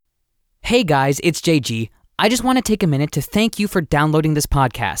Hey guys, it's JG. I just want to take a minute to thank you for downloading this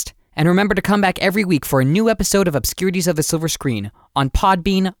podcast. And remember to come back every week for a new episode of Obscurities of the Silver Screen on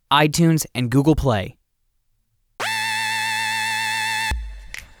Podbean, iTunes, and Google Play.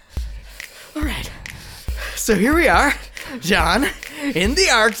 All right. So here we are, John, in the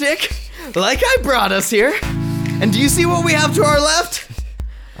Arctic, like I brought us here. And do you see what we have to our left?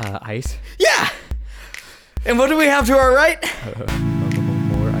 Ice. Yeah. And what do we have to our right?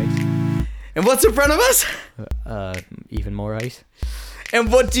 More ice. And what's in front of us? Even more ice. And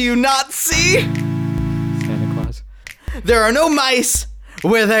what do you not see? Santa Claus. There are no mice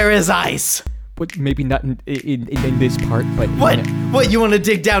where there is ice. But maybe not in this part, but... What, you want to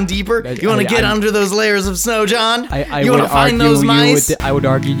dig down deeper? You want to get under those layers of snow, John? You want to find those mice? I would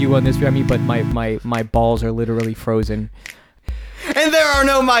argue you on this, Remy, but my balls are literally frozen. And there are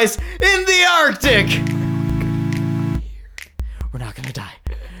no mice in the Arctic! We're not gonna die.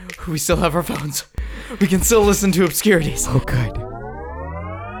 We still have our phones. We can still listen to Obscurities. Oh, good.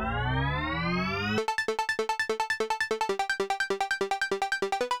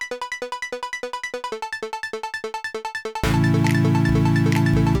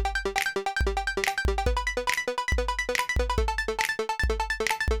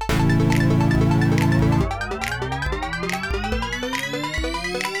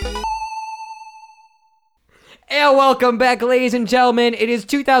 And welcome back, ladies and gentlemen. It is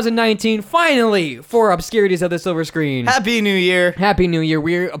 2019, finally, for Obscurities of the Silver Screen. Happy New Year. Happy New Year.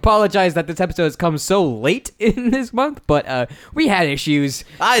 We apologize that this episode has come so late in this month, but we had issues.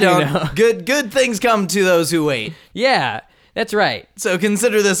 I don't. Good things come to those who wait. Yeah, that's right. So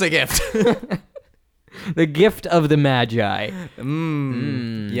consider this a gift. The gift of the Magi.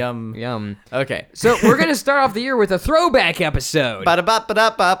 Yum. Yum. Okay. So we're going to start off the year with a throwback episode.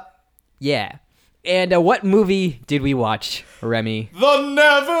 Ba-da-bop-ba-da-bop. Yeah. And what movie did we watch, Remy? The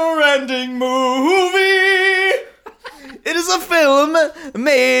NeverEnding Movie! It is a film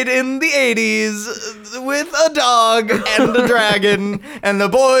made in the 80s with a dog and a dragon and the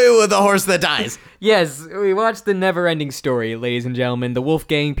boy with a horse that dies. Yes, we watched The NeverEnding Story, ladies and gentlemen, the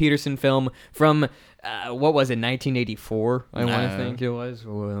Wolfgang Peterson film from, what was it, 1984, I want to think it was.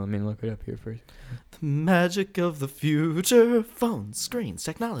 Well, let me look it up here first. Magic of the future, phones, screens,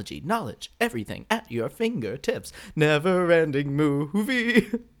 technology, knowledge, everything at your fingertips. Never-ending movie.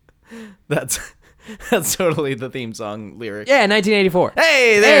 That's totally the theme song lyric. Yeah, 1984.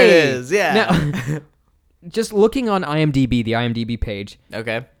 Hey, there it is. Yeah. Now, just looking on IMDb, the IMDb page.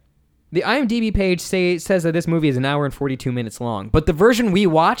 Okay. The IMDb page says that this movie is an hour and 42 minutes long, but the version we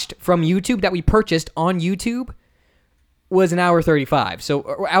watched from YouTube that we purchased on YouTube was an hour 35,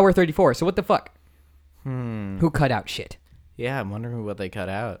 or hour 34. So what the fuck? Who cut out shit? Yeah, I'm wondering what they cut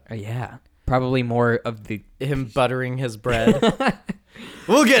out. Yeah, probably more of him buttering his bread.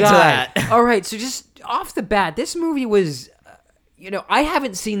 We'll get to that. All right, so just off the bat, this movie was, I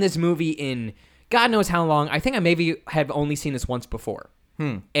haven't seen this movie in God knows how long. I think I maybe have only seen this once before.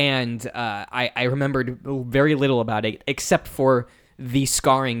 And I remembered very little about it, except for the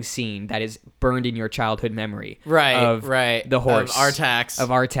scarring scene that is burned in your childhood memory. Right, of the horse. Of Artax. Of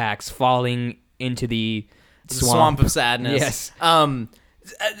Artax falling into the swamp of sadness.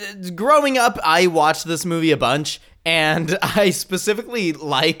 Yes. Growing up, I watched this movie a bunch, and I specifically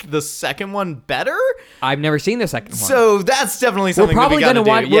like the second one better. I've never seen the second one. So that's definitely something we're probably going to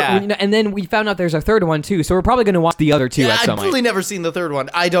watch. do. Yeah. And then we found out there's a third one, too, so we're probably going to watch the other two at some I've point. really never seen the third one,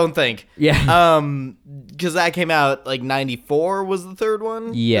 I don't think. Yeah. Because that came out, 94 was the third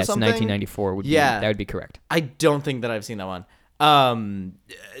one? Yes, or 1994 would be, that would be correct. I don't think that I've seen that one.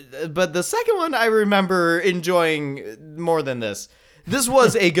 But the second one I remember enjoying more than this. This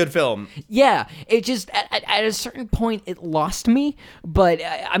was a good film. Yeah, it just at a certain point it lost me. But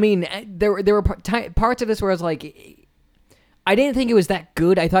I mean, there were parts of this where I was like, I didn't think it was that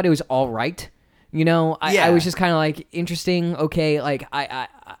good. I thought it was all right. I was just kind of like interesting. Okay, like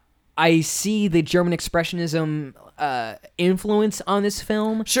I see the German expressionism influence on this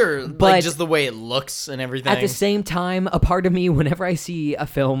film. Sure, but just the way it looks and everything. At the same time, a part of me, whenever I see a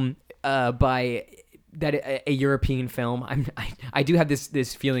film by a European film, I do have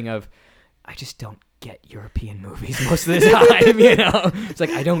this feeling of I just don't get European movies most of the time. It's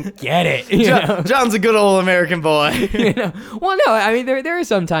like I don't get it. John's a good old American boy. Well, no, I mean there are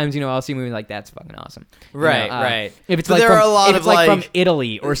some times I'll see a movie like that's fucking awesome. Right. If it's but there are a lot of from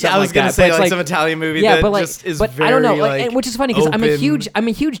Italy or something. I was gonna say some Italian movie that just is very I don't know, which is funny because I'm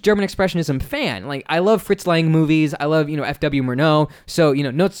a huge German expressionism fan. Like I love Fritz Lang movies. I love F.W. Murnau. So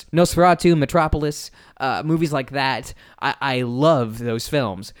Nosferatu, Metropolis, movies like that. I love those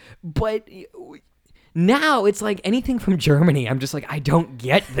films, but Now it's like anything from Germany. I'm just like, I don't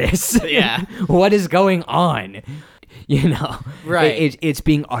get this. Yeah. What is going on? You know, Right. It's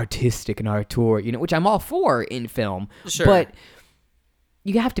being artistic and auteur, you know, which I'm all for in film. Sure. But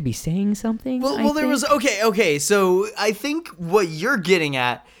you have to be saying something. Well, there was okay. So I think what you're getting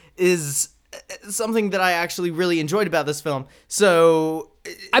at is something that I actually really enjoyed about this film. So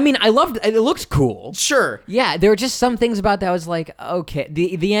I mean, I loved it. It looked cool. sure, Yeah, there were just some things about that I was like, okay,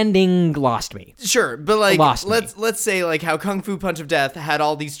 the ending lost me. sure, but like Lost me. let's say like how Kung Fu Punch of Death had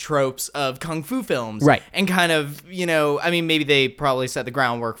all these tropes of kung fu films, Right. And kind of, you know, I mean, maybe they probably set the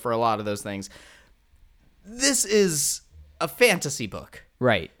groundwork for a lot of those things. This is a fantasy book.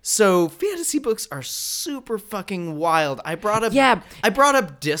 Right. So fantasy books are super fucking wild. I brought up Yeah.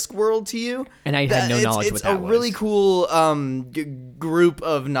 Discworld to you, And I had no knowledge it's what that a really was. cool group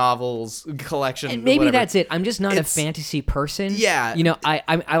of novels collection. And maybe whatever. that's it. I'm just not a It's- fantasy person. Yeah. You know,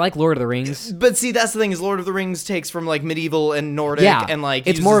 I like Lord of the Rings. But see, that's the thing is Lord of the Rings takes from like medieval and Nordic Yeah. and like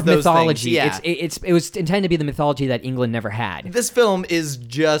it's uses more of those mythology. Things. Yeah. It was intended to be the mythology that England never had. This film is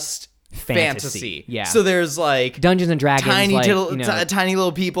just Fantasy, yeah. So there's like Dungeons and Dragons, tiny like, little you know. tiny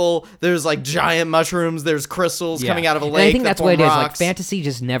little people. There's like giant mushrooms. There's crystals Yeah. coming out of a lake. And I think that that's what it form is. Like rocks. fantasy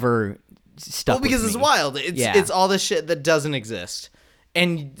just never stuck. Well, because with it's me. wild. Yeah. It's all the shit that doesn't exist.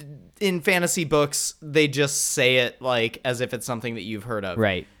 And in fantasy books, they just say it like as if it's something that you've heard of.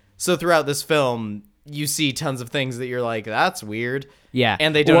 Right. So throughout this film, you see tons of things that you're like, that's weird. Yeah.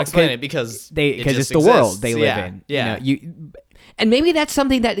 And they don't Well, explain it because because just it's the exists. world they live Yeah. in. Yeah. You know, and maybe that's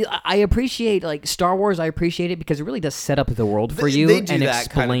something that I appreciate. Like Star Wars, I appreciate it because it really does set up the world for you They do and that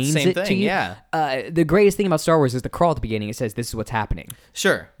kind of explains same it to thing, you. yeah. The greatest thing about Star Wars is the crawl at the beginning. It says this is what's happening.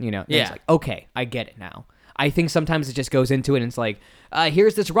 Sure. You know. And Yeah. It's like, okay, I get it now. I think sometimes it just goes into it and it's like,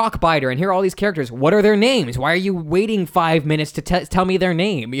 here's this rock biter and here are all these characters. What are their names? Why are you waiting 5 minutes to tell me their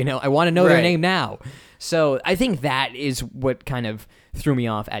name? You know, I want to know their Right. name now. So I think that is what kind of threw me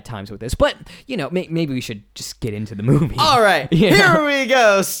off at times with this. But, you know, maybe we should just get into the movie. All right. You Here know? we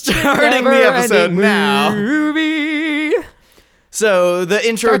go. Starting the episode Never-ending now. movie. So the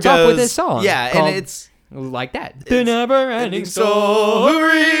intro Starts goes. off with this song. Yeah, called- and it's like that. The never-ending ending story.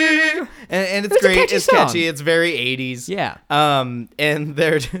 story. And it's It's a great. catchy It's song. catchy. It's very 80s. Yeah. And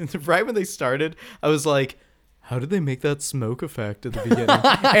they're right when they started, I was like, how did they make that smoke effect at the beginning?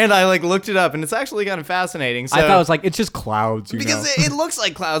 And I like looked it up, and it's actually kind of fascinating. So, I thought it was like, it's just clouds, you because know. it looks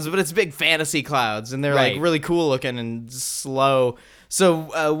like clouds, but it's big fantasy clouds, and they're Right. like really cool looking and slow.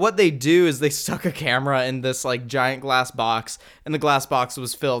 So what they do is they stuck a camera in this like giant glass box, and the glass box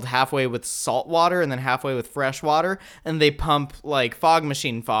was filled halfway with salt water and then halfway with fresh water, and they pump like fog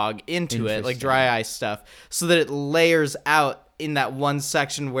machine fog into it, like Interesting. dry ice stuff, so that it layers out in that one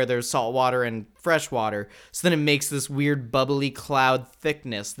section where there's salt water and fresh water. So then it makes this weird bubbly cloud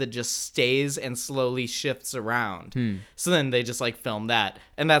thickness that just stays and slowly shifts around. So then they just like film that.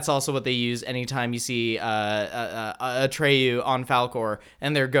 And that's also what they use anytime you see Atreyu on Falkor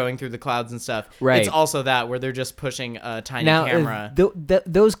and they're going through the clouds and stuff. Right. It's also that where they're just pushing a tiny Now, camera.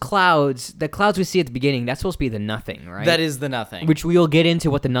 those clouds, the clouds we see at the beginning, that's supposed to be the nothing, right? That is the nothing. Which we'll get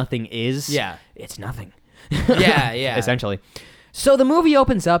into what the nothing is. Yeah. It's nothing. yeah. Essentially. So the movie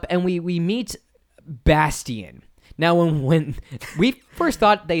opens up and we meet Bastian. Now, when we first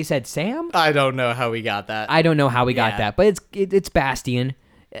thought they said Sam, I don't know how we got that. I don't know how we got Yeah. that, but it's Bastian.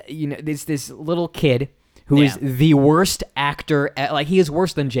 You know, it's this little kid who is Yeah. the worst actor. Like, he is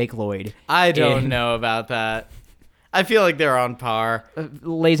worse than Jake Lloyd. I don't And- know about that. I feel like they're on par.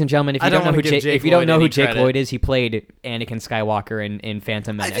 Ladies and gentlemen, if I you don't don't know wanna who give Jake, Jake if you don't Lloyd know who any Jake credit. Lloyd is, he played Anakin Skywalker in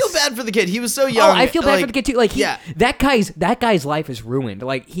Phantom I Menace. feel bad for the kid. He was so young. Oh, I feel bad for like, the kid too. Like, yeah. that guy's life is ruined.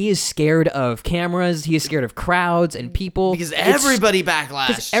 Like, he is scared of cameras. He is scared of crowds and people Because It's- everybody because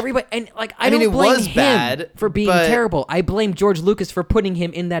backlashed. everybody, and like, I mean, don't it blame was him bad, for being but- terrible. I blame George Lucas for putting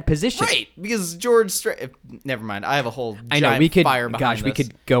him in that position. Right, because George never mind. I have a whole I know giant we could. fire behind Gosh, we this.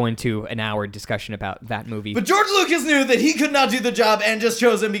 could go into an hour discussion about that movie. But George Lucas knew that he could not do the job and just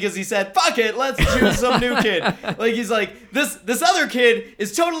chose him because he said, fuck it, let's choose some new kid. Like, he's like, this other kid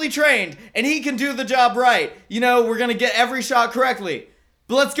is totally trained and he can do the job right. You know, we're going to get every shot correctly.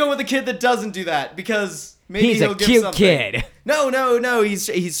 But let's go with a kid that doesn't do that because maybe He's he'll a give cute something. kid. No. He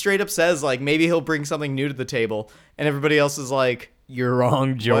straight up says, like, maybe he'll bring something new to the table. And everybody else is like, You're wrong,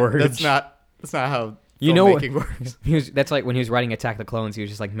 what? George. That's not how You know, filmmaking works. that's like when he was writing Attack the Clones. He was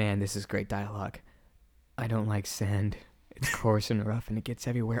just like, man, this is great dialogue. I don't like sand. It's coarse and rough, and it gets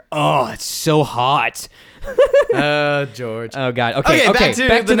everywhere. Oh, it's so hot. George. Oh God. Okay. Back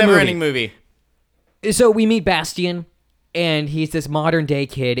to the movie. NeverEnding movie. So we meet Bastian. and he's this modern day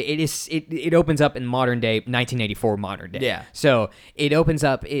kid. It opens up in modern day, 1984 modern day. Yeah. So it opens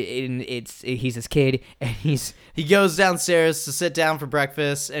up he's this kid, and he goes downstairs to sit down for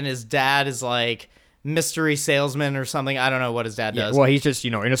breakfast, and his dad is like mystery salesman or something. I don't know what his dad does. Well, he's just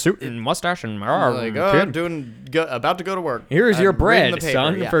in a suit and mustache and like, I'm about to go to work. Here's your bread, paper,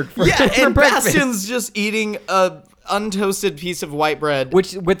 son. Yeah, for and breakfast. Bastion's just eating a untoasted piece of white bread,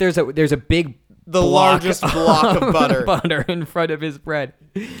 There's a big largest block of butter in front of his bread.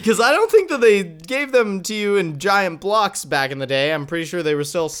 Because I don't think that they gave them to you in giant blocks back in the day. I'm pretty sure they were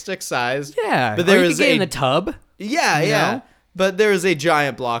still stick sized. Yeah, but there is in the tub. Yeah, yeah. know? But there is a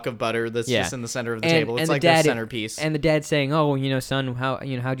giant block of butter that's just in the center of the table. It's like their centerpiece. And the dad's saying, "Oh, son,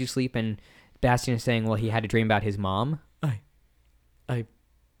 how'd you sleep?" And Bastion is saying, "Well, he had a dream about his mom." I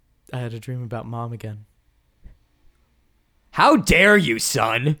had a dream about mom again. How dare you,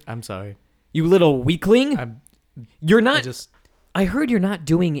 son? I'm sorry. You little weakling. You're not. I heard you're not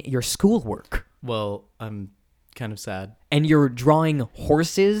doing your schoolwork. Well, I'm kind of sad. And you're drawing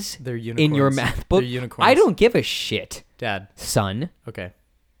horses They're unicorns. in your math book. They're unicorns. I don't give a shit, Dad. son. Okay.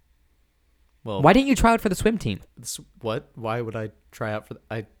 Well, Why didn't you try out for the swim team? What? Why would I try out for?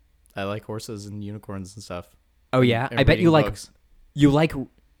 I like horses and unicorns and stuff. Oh yeah, And I bet you reading books.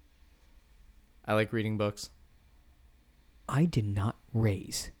 I like reading books. I did not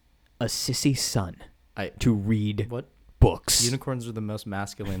raise a sissy son I to read what? books. Unicorns are the most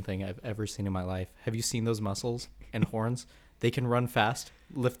masculine thing I've ever seen in my life. Have you seen those muscles and horns? They can run fast,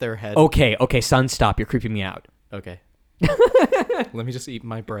 lift their head. Okay, son, stop. You're creeping me out. Okay. Let me just eat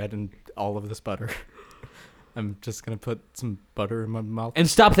my bread and all of this butter. I'm just going to put some butter in my mouth. And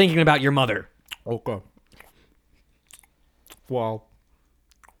stop thinking about your mother. Okay. Wow.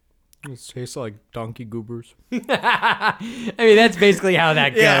 It tastes like donkey goobers. I mean, that's basically how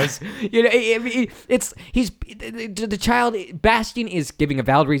that Yeah. goes. The child, Bastion is giving a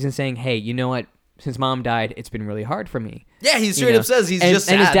valid reason, saying, "Hey, you know what? Since mom died, it's been really hard for me." Yeah, he straight up says he's just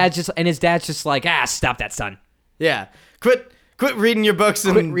sad. And his dad's just like, stop that, son. Yeah. Quit reading your books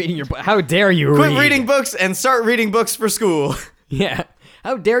and Quit reading your book. How dare you quit read? reading books and start reading books for school. Yeah.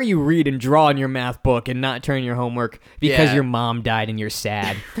 How dare you read and draw in your math book and not turn your homework because Yeah. your mom died and you're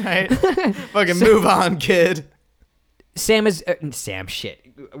sad. Right? Fucking move on, kid. Sam shit.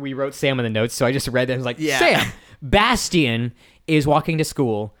 We wrote Sam in the notes, so I just read that. I was like, Yeah. Sam. Bastion is walking to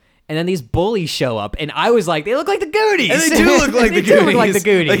school, and then these bullies show up, and I was like, they look like the Goonies. And they do look like the They do Goonies. look like the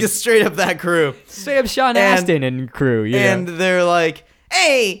Goonies. Like it's straight up that crew. Sam, Sean Astin and crew. Yeah. And they're like,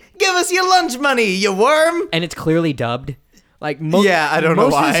 hey, give us your lunch money, you worm. And it's clearly dubbed. Like I don't know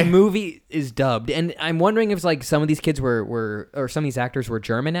most why. of this movie is dubbed, and I'm wondering if like some of these kids or some of these actors were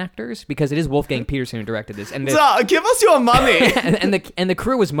German actors, because it is Wolfgang Peterson who directed this, and So, give us your money. and the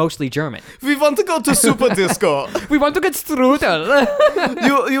crew was mostly German. We want to go to Super Disco. We want to get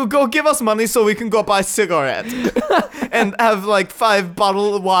strudel. You go give us money so we can go buy cigarette and have like 5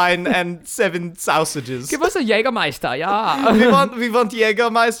 bottles of wine and 7 sausages. Give us a Jägermeister, yeah. we want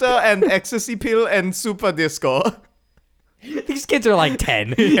Jägermeister and ecstasy pill and Super Disco. These kids are like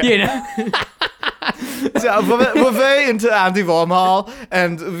 10, you know. So we're very into Andy Warhol,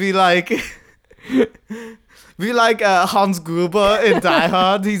 and we like Hans Gruber in Die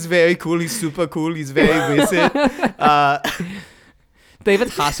Hard. He's very cool. He's super cool. He's very wizard. David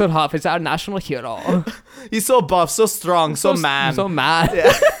Hasselhoff is our national hero. He's so buff, so strong, so man. So mad.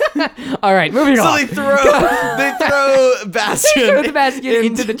 Yeah. All right, moving So on. they throw Bastion, throw the Bastion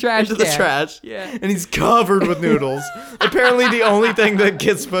into the trash Into the can. trash. Yeah. And he's covered with noodles. Apparently, the only thing that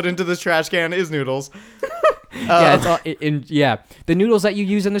gets put into the trash can is noodles. Yeah, it's all the noodles that you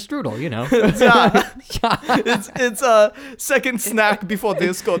use in the strudel, you know. It's a second snack before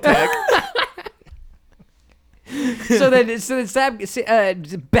discotheque. so then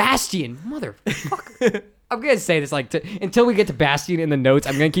Bastion, motherfucker. I'm gonna say this until we get to Bastion in the notes.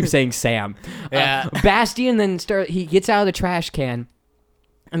 I'm gonna keep saying Sam. Yeah. Bastion then he gets out of the trash can,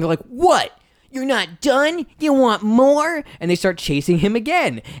 and they're like, "What? You're not done? You want more?" And they start chasing him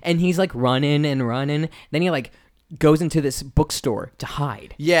again, and he's like running and running. Then he like goes into this bookstore to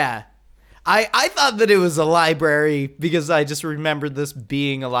hide. Yeah. I thought that it was a library because I just remembered this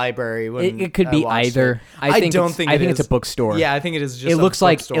being a library when It could I be watched either. it. I think it's it's a bookstore. Yeah, I think it is just It looks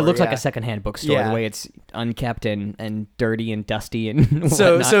like bookstore, a secondhand bookstore. Yeah. The way it's unkept and dirty and dusty and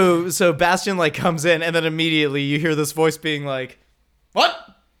So whatnot. so Bastion like comes in, and then immediately you hear this voice being like, "What?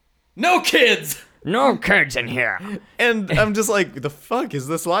 No kids." No kids in here. And I'm just like, the fuck is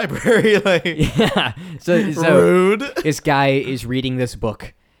this library? Like, Yeah. So rude. this guy is reading this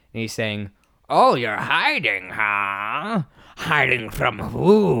book, and he's saying, "Oh, you're hiding, huh? Hiding from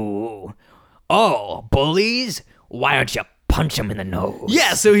who? Oh, bullies? why don't you punch him in the nose?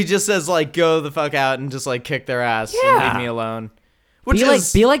 Yeah, so he just says, like, go the fuck out and just, like, kick their ass and leave me alone. Which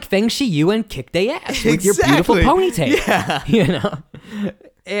be like Feng Shi and kick their ass with your beautiful ponytail. Yeah. You know?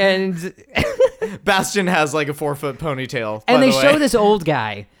 And Bastian has, like, a 4-foot ponytail, and by they the show way. this old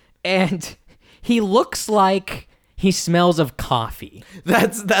guy, and he looks like he smells of coffee.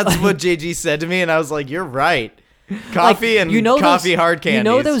 That's what JG said to me, and I was like, you're right. Coffee Like, and coffee hard candies. You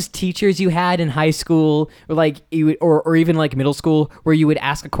know those teachers you had in high school, or like you would, or even like middle school, where you would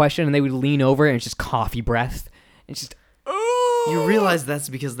ask a question and they would lean over and it's just coffee breath. It's just You realize that's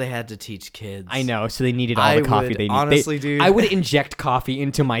because they had to teach kids. I know, so they needed all the coffee they needed. Honestly, dude, I would inject coffee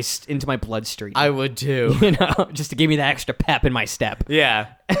into my bloodstream. I would too. You know, just to give me that extra pep in my step. Yeah.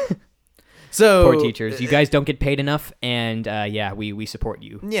 So poor teachers, you guys don't get paid enough, and yeah, we support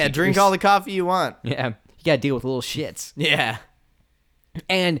you. Yeah, teachers. drink all the coffee you want. Yeah, you gotta deal with little shits. Yeah.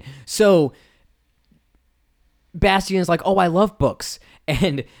 And so Bastian's like, oh, I love books.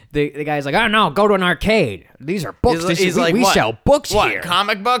 And the guy's like, oh, no, go to an arcade. These are books. He's like, we what? sell books What, here.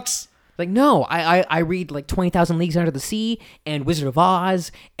 comic books? Like, no, I read like 20,000 Leagues Under the Sea and Wizard of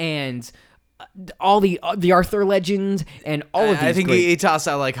Oz and all the Arthur legends and all of these. I think he tossed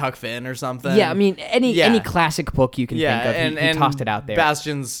out like Huck Finn or something. Yeah, I mean, any classic book you can Yeah, think of, he tossed it out there.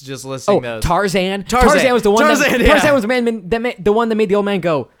 Bastian's just listing those. Tarzan. Tarzan was the one. Tarzan was the one that made the old man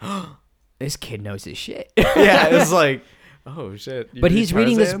go, this kid knows his shit. Yeah, it was like, oh shit. But he's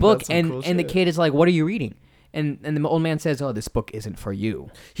reading this book, and cool the kid is like, what are you reading? And the old man says, oh, this book isn't for you.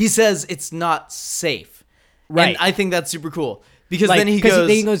 He says it's not safe. Right. And I think that's super cool. Because Like, then he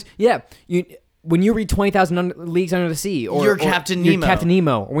goes, yeah, when you read 20,000 Leagues Under the Sea, or You're Captain Nemo. You're Captain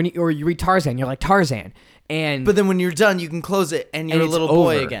Nemo, or you read Tarzan, you're like Tarzan. And but then when you're done, you can close it and you're a it's little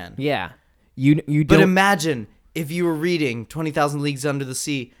boy over. again. Yeah. You But don't, imagine if you were reading 20,000 Leagues Under the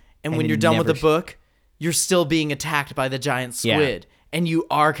Sea, and when you you're done with never the book, you're still being attacked by the giant squid, and you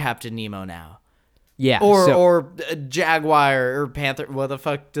are Captain Nemo now. yeah. Or a jaguar or panther. What the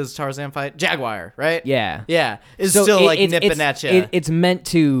fuck does Tarzan fight? Jaguar, right? Yeah. Yeah. It's still like nipping at you. It's meant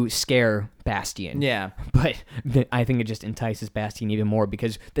to scare Bastian. Yeah. But I think it just entices Bastian even more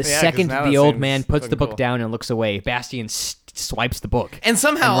because the 'cause second now the it old seems man puts the fucking book cool. down and looks away, Bastian swipes the book. And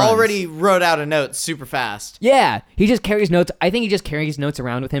somehow runs. already wrote out a note super fast. Yeah, he just carries notes. I think he just carries notes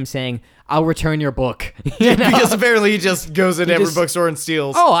around with him saying, "I'll return your book." You know? Because apparently he just goes into every just- bookstore and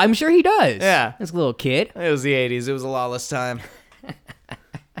steals. Oh, I'm sure he does. Yeah. This little kid. It was the 80s. It was a lawless time.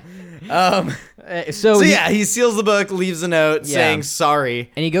 So yeah, he steals the book, leaves a note Yeah. saying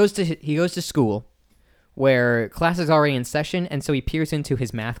sorry. and he goes to school where class is already in session, and so he peers into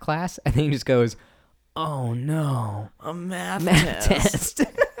his math class, and then he just goes, "Oh no, A math test."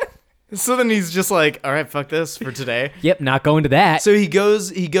 So then he's just like, all right, fuck this for today. Yep, not going to that. So he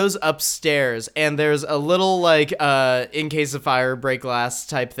goes upstairs, and there's a little like in case of fire break glass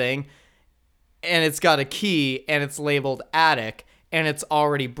type thing, and it's got a key and it's labeled attic, and it's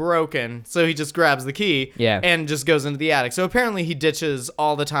already broken. So he just grabs the key and just goes into the attic. So apparently he ditches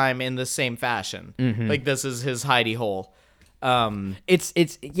all the time in the same fashion. Mm-hmm. Like this is his hidey hole. It's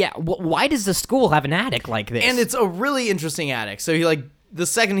yeah. Why does the school have an attic like this? And it's a really interesting attic. So he like the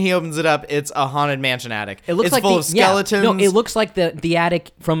second he opens it up, it's a haunted mansion attic. It looks it's like full of skeletons. No, it looks like the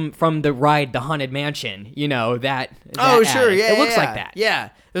attic from the ride, the Haunted Mansion. You know that. Oh, that sure, attic. yeah. It looks yeah. like that. Yeah.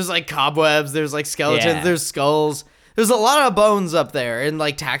 There's like cobwebs, there's like skeletons, Yeah. there's skulls. There's a lot of bones up there and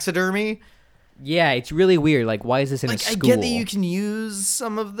like taxidermy. Yeah, it's really weird. Like, why is this in a Like I school? get that you can use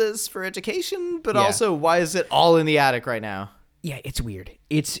some of this for education, but Yeah. also why is it all in the attic right now? Yeah, it's weird.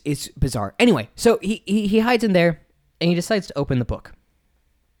 It's bizarre. Anyway, so he hides in there, and he decides to open the book.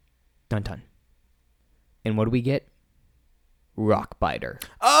 Dun dun. And what do we get? Rockbiter.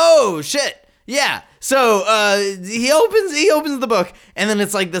 Oh shit. Yeah. So he opens the book, and then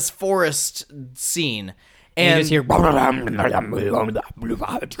it's like this forest scene. And you just hear. All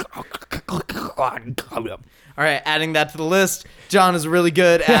right, adding that to the list. John is really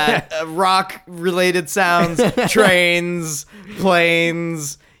good at rock-related sounds, trains,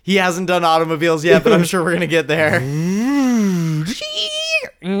 planes. He hasn't done automobiles yet, but I'm sure we're gonna get there.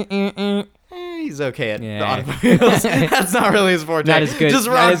 He's okay at the automobiles. That's not really his forte. Not as good. Just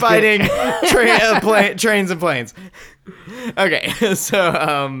Not rock as fighting, trains and planes. Okay,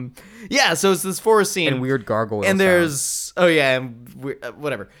 so yeah, so it's this forest scene And weird gargoyle and sounds. there's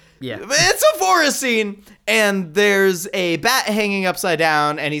whatever. Yeah. But it's a forest scene, and there's a bat hanging upside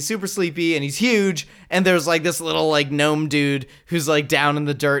down, and he's super sleepy, and he's huge, and there's like this little like gnome dude who's like down in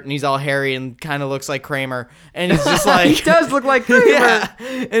the dirt, and he's all hairy and kind of looks like Kramer, and he's just like He does look like Kramer. yeah,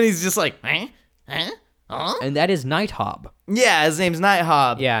 and he's just like, huh? And that is Night Hob. Yeah, his name's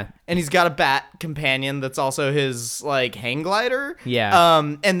Nighthawk. Yeah. And he's got a bat companion that's also his, like, hang glider. Yeah.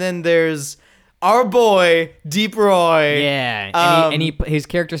 And then there's our boy, Deep Roy. Yeah. And his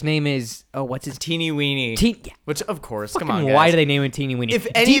character's name is, what's his? Teeny Weeny. Yeah. Which, of course, Fucking come on, guys. why do they name him Teeny Weeny? If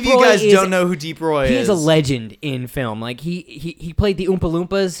any of you guys don't know who Deep Roy is. He's a legend in film. Like, he played the Oompa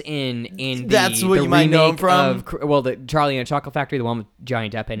Loompas in the That's what the you might know him remake from. of, the Charlie and the Chocolate Factory, the one with Johnny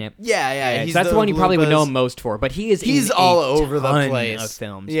Depp in it. Yeah. So that's the one you probably would know him most for. But he's in all a over the ton place. of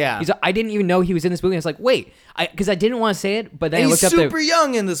films. Yeah. I didn't even know he was in this movie. I was like, wait. Because I didn't want to say it, but then And I he's looked up super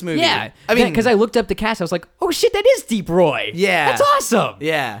young in this movie. Yeah. I mean, because I looked up the cast. I was like, oh, shit, that is Deep Roy. Yeah. That's awesome.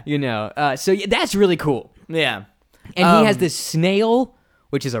 Yeah. You know, so that's really cool. Yeah. And he has this snail,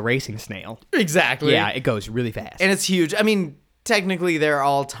 which is a racing snail. Exactly. Yeah, it goes really fast. And it's huge. I mean, technically they're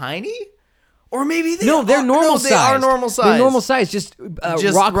all tiny, or maybe they're normal size. They are normal size. They're normal size. Just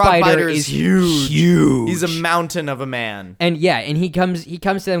Rockbiter is huge. He's a mountain of a man. And and he comes to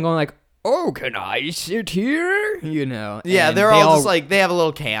them going like, "Oh, can I sit here?" You know. Yeah, and they're all just like, they have a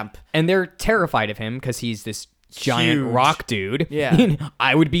little camp, and they're terrified of him because he's this giant huge rock dude. Yeah.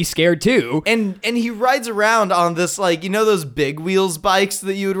 I would be scared too. and he rides around on this, like, you know those big wheels bikes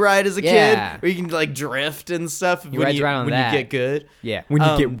that you would ride as a Yeah. kid, where you can like drift and stuff. He rides around on when that. you get good. Yeah, when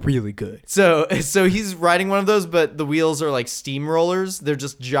you get really good. So he's riding one of those, but the wheels are like steamrollers. They're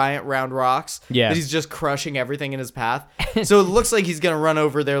just giant round rocks. Yeah. That he's just crushing everything in his path. So it looks like he's gonna run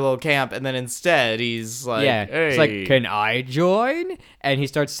over their little camp, and then instead he's like, hey. It's like, "Can I join?" And he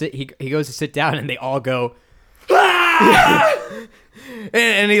starts he goes to sit down, and they all go.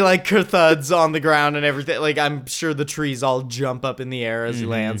 and he like kerthuds on the ground and everything. Like, I'm sure the trees all jump up in the air as he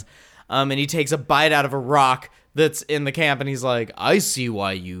lands. And he takes a bite out of a rock that's in the camp, and he's like, I see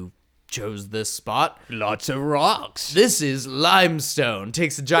why you chose this spot. Lots of rocks. This is limestone.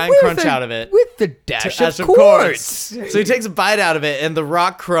 Takes a giant crunch out of it. With the dash Of of course. quartz. So he takes a bite out of it, and the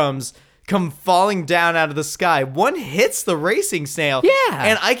rock crumbs come falling down out of the sky. One hits the racing snail. Yeah.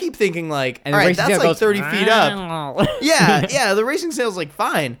 And I keep thinking, like, And all the right, racing that's snail like goes, 30 feet up. Yeah, the racing snail's like,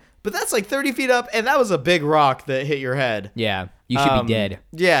 fine. But that's like 30 feet up, and that was a big rock that hit your head. Yeah, you should be dead.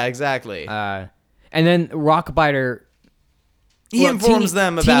 Yeah, exactly. And then Rockbiter... He informs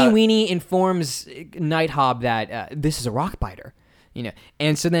them about... Teeny Weeny informs Nighthawk that this is a Rockbiter. You know,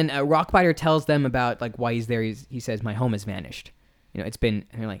 and so then Rockbiter tells them about like why he's there. He says, "My home has vanished. You know, it's been..."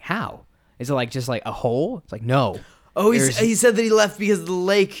 And they're like, "How? Is it like just like a hole?" It's like, no. Oh, he said that he left because the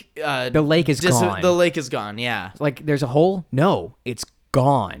lake... the lake is gone. The lake is gone, yeah. Like, there's a hole? No, it's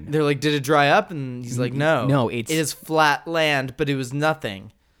gone. They're like, did it dry up? And he's like, no. No, it is flat land, but it was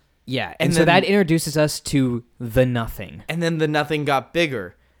nothing. Yeah, and so then- that introduces us to the nothing. And then the nothing got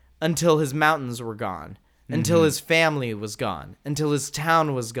bigger until his mountains were gone, until his family was gone, until his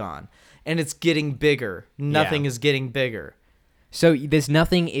town was gone. And it's getting bigger. Nothing is getting bigger. So this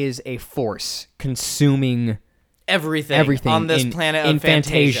nothing is a force consuming Everything on this planet of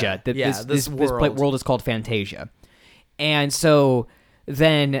Fantasia. This world is called Fantasia. And so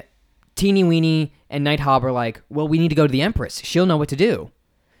then Teeny Weeny and Nighthawk are like, well, we need to go to the Empress. She'll know what to do.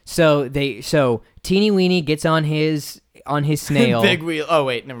 So Teeny Weeny gets on his snail. Big wheel. Oh,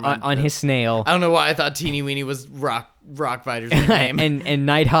 wait, never mind. On his snail. I don't know why I thought Teeny Weeny was Rockbiter's name. and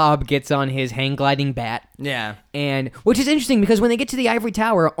Nighthawk gets on his hang gliding bat. Yeah. And which is interesting because when they get to the Ivory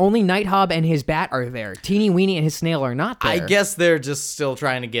Tower, only Nighthawk and his bat are there. Teeny Weeny and his snail are not there. I guess they're just still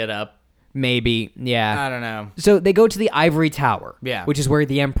trying to get up. Maybe, yeah. I don't know. So they go to the Ivory Tower, Yeah. which is where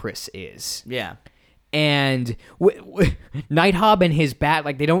the Empress is. Yeah. And Nighthawk and his bat,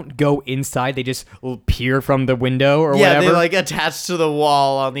 like, they don't go inside. They just peer from the window or Yeah, whatever. they like attach to the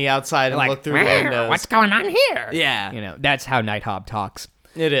wall on the outside and look through the windows. What's going on here? Yeah. You know, that's how Nighthawk talks.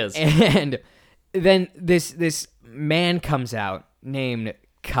 It is. And then this man comes out named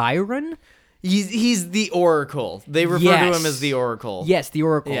Chiron. He's the Oracle. They refer to him as the Oracle. Yes, the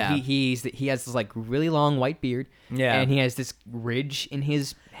Oracle. Yeah. He has this like really long white beard. Yeah. And he has this ridge in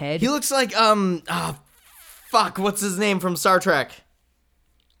his head. He looks like what's his name from Star Trek?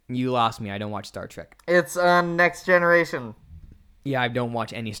 You lost me. I don't watch Star Trek. It's Next Generation. Yeah, I don't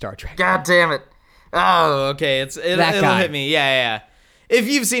watch any Star Trek. God damn it. Oh, okay. That it'll guy. hit me. Yeah. If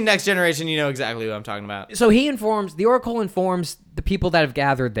you've seen Next Generation, you know exactly what I'm talking about. So the Oracle informs the people that have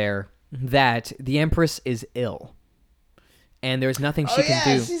gathered there that the Empress is ill. And there's nothing she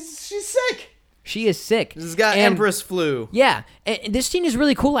can do. She's sick. She is sick. This has got And- Empress flu. Yeah, and this scene is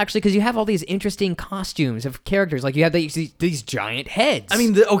really cool actually because you have all these interesting costumes of characters. Like you have these giant heads. I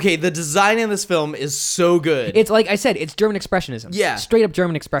mean, the design in this film is so good. it's like I said, it's German expressionism. Yeah. Straight up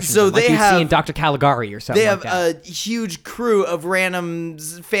German expressionism. So like they you'd have- see in Dr. Caligari or something. They have like that. a huge crew of random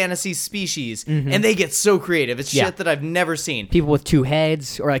fantasy species, and they get so creative. It's Yeah. shit that I've never seen. People with two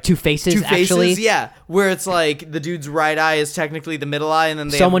heads or like two faces. Two faces, actually. yeah, where it's like the dude's right eye is technically the middle eye, and then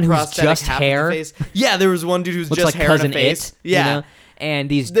they Someone have a who's prosthetic just half hair. Of the face. Yeah, there was one dude who's Looks just like hair Cousin and a face. It. Yeah, You know? And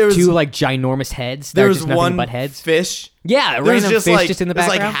these There was- two like ginormous heads. there That are was just nothing one but heads. fish. Yeah, a There was random fish just in the there's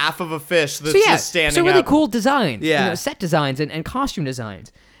background. like half of a fish that's So yeah, just standing so really up. cool designs. Yeah. Set designs and costume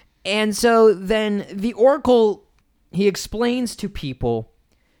designs. And so then the Oracle, he explains to people,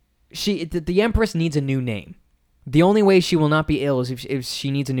 the Empress needs a new name. The only way she will not be ill is if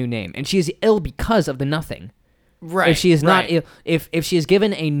she needs a new name, and she is ill because of the nothing. Right. If she is not right. ill, if she is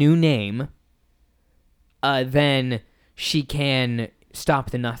given a new name, then she can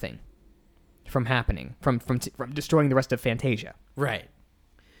stop the nothing from happening, from destroying the rest of Fantasia. Right.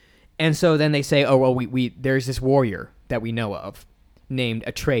 And so then they say, oh, well, we there's this warrior that we know of named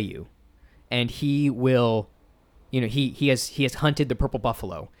Atreyu, and he will, he has hunted the purple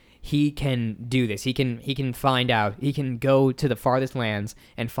buffalo. He can do this. He can find out. He can go to the farthest lands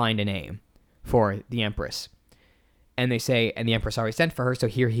and find a name for the Empress. And they say, and the Empress already sent for her, so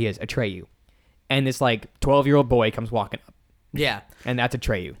here he is, Atreyu. And this 12-year-old boy comes walking up, Yeah. and that's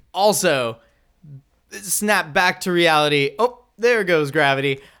Atreyu. Also, snap back to reality. Oh, there goes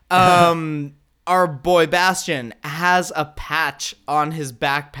gravity. Our boy Bastian has a patch on his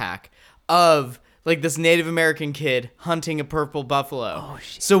backpack of this Native American kid hunting a purple buffalo. Oh,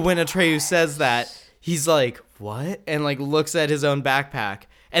 shit. So when Atreyu says that, he's like, what? And looks at his own backpack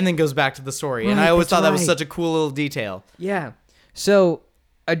and then goes back to the story. And Right, I always that's thought that was right. such a cool little detail. Yeah. So,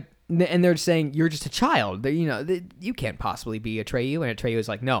 and they're saying, you're just a child. You can't possibly be Atreyu. And Atreyu is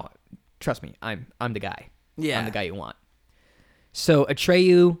like, no, trust me, I'm the guy. Yeah. I'm the guy you want. So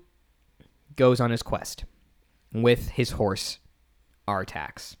Atreyu goes on his quest with his horse,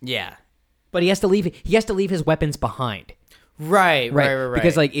 Artax. Yeah. But he has to leave his weapons behind. Right.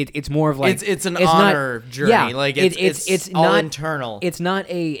 Because it's more of it's an honor journey. Yeah, It's all not internal. It's not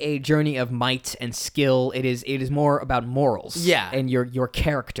a journey of might and skill. It is more about morals. Yeah. And your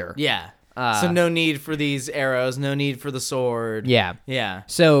character. Yeah. So no need for these arrows, no need for the sword. Yeah. Yeah.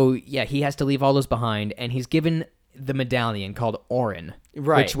 So yeah, he has to leave all those behind, and he's given the medallion called Orin,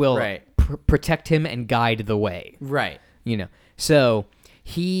 Right, which will right. protect him and guide the way. Right. So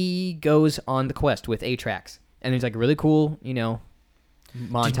he goes on the quest with Atrax, and there's a really cool,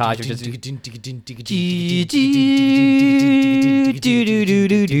 montage of just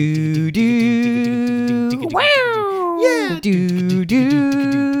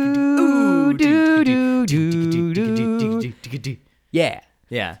yeah.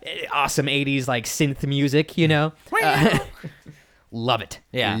 Yeah. Awesome 80s synth music, Love it.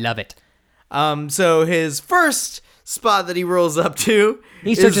 Yeah. Love it. So his first spot that he rolls up to,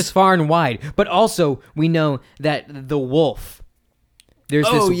 He searches far and wide, but also we know that the wolf. There's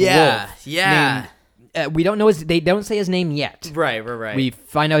this wolf. Yeah. Named, we don't know they don't say his name yet. Right. We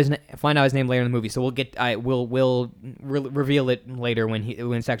find out his name later in the movie, so we'll reveal it later when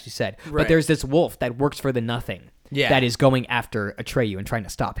it's actually said. Right. But there's this wolf that works for the nothing. Yeah. That is going after Atreyu and trying to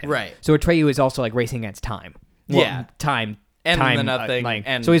stop him. Right. So Atreyu is also racing against time. Well, Yeah. Time. And time, the nothing,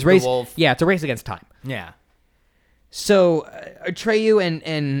 and so he's the racing. wolf. Yeah, it's a race against time. Yeah. So Atreyu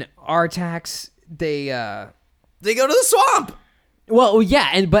and Artax, they go to the swamp. well,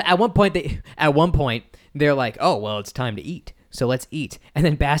 yeah, but at one point they're like, "Oh, well, it's time to eat. So let's eat." And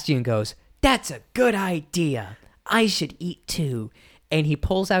then Bastian goes, "That's a good idea. I should eat too." And he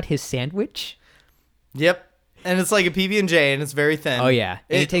pulls out his sandwich. Yep. And it's like a PB&J, and it's very thin. Oh, yeah.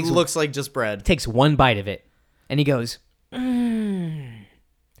 And It looks like just bread. Takes one bite of it, and he goes,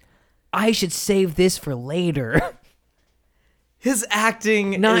 "I should save this for later. His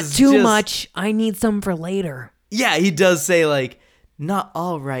acting Not is too just- much. I need some for later." Yeah, he does say not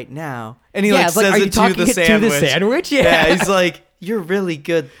all right now. And he Yeah, it's like, says are you it to talking the it to the sandwich. sandwich? Yeah. Yeah. He's like, "You're really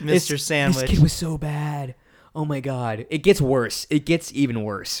good, Mr. This Sandwich." kid was so bad. Oh my god. It gets worse. It gets even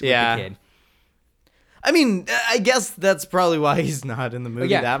worse Yeah. with the kid. I mean, I guess that's probably why he's not in the movie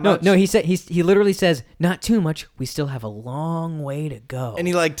that much. No, he literally says, "Not too much. We still have a long way to go." And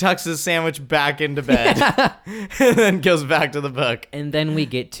he tucks his sandwich back into bed and then goes back to the book. And then we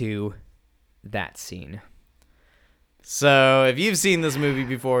get to that scene. So if you've seen this movie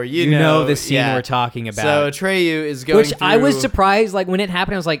before, you know the scene we're talking about. So Atreyu is going through... I was surprised, like, when it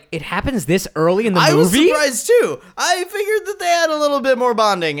happened, I was like, it happens this early in the movie? I was surprised, too. I figured that they had a little bit more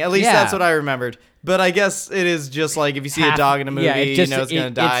bonding. At least that's what I remembered. But I guess it is just like, if you see a dog in a movie, you know it's going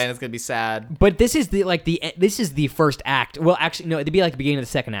to die and it's going to be sad. But this is this is the first act. Well, actually, no, it'd be like the beginning of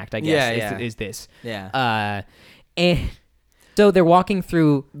the second act, I guess, is this. Yeah. And... So they're walking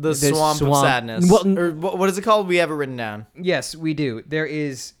through the swamp of sadness. Well, or what is it called? We have it written down. Yes, we do.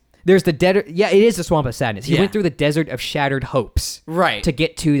 There's the desert. Yeah, it is the swamp of sadness. He went through the desert of shattered hopes, right, to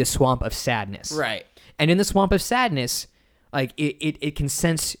get to the swamp of sadness, right. And in the swamp of sadness, like it can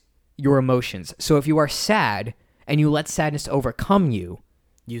sense your emotions. So if you are sad and you let sadness overcome you,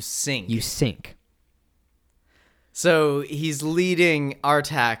 you sink. You sink. So he's leading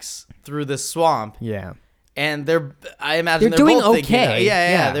Artax through the swamp. Yeah. And I imagine they're doing both okay. Thinking,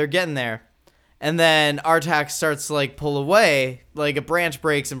 yeah, they're getting there. And then Artax starts to like pull away, like a branch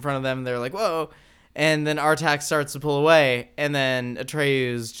breaks in front of them. And they're like, whoa. And then Artax starts to pull away. And then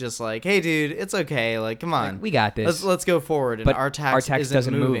Atreyu's just like, hey, dude, it's okay. Like, come on. Like, we got this. Let's go forward. And but Artax isn't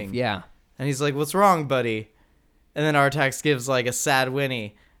doesn't moving. move. Yeah. And he's like, what's wrong, buddy? And then Artax gives like a sad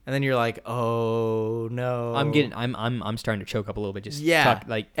whinny. And then you're like, oh no. I'm starting to choke up a little bit.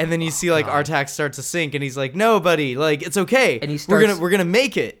 And then you see like Artax start to sink, and he's like, no, buddy, like it's okay. And he starts, we're gonna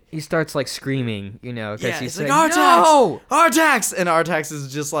make it. He starts like screaming, because he's like, Artax, no! Artax, and Artax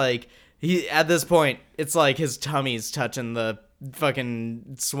is just like at this point, it's like his tummy's touching the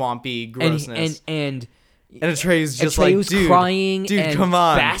fucking swampy grossness, and Atreyu's just like, dude, crying, dude, and come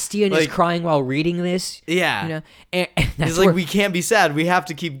on. Bastian is crying while reading this. Yeah, and he's like, we can't be sad. We have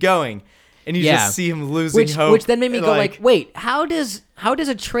to keep going. And you just see him losing hope. Which then made me go like, wait, how does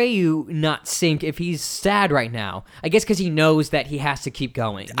Atreyu not sink if he's sad right now? I guess because he knows that he has to keep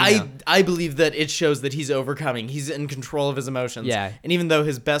going. I believe that it shows that he's overcoming. He's in control of his emotions. Yeah. And even though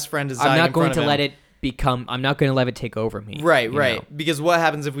his best friend is dying I'm not in going front to of let him, it I'm not going to let it take over me. Right. Because what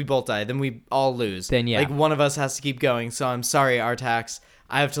happens if we both die? Then we all lose. Then, yeah. Like, one of us has to keep going. So I'm sorry, Artax.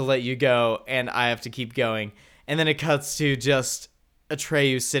 I have to let you go, and I have to keep going. And then it cuts to just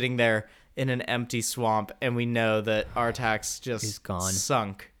Atreyu sitting there in an empty swamp, and we know that Artax just is gone.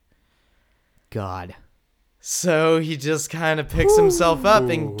 Sunk. God. So he just kind of picks himself up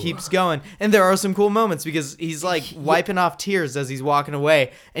and keeps going. And there are some cool moments because he's like wiping off tears as he's walking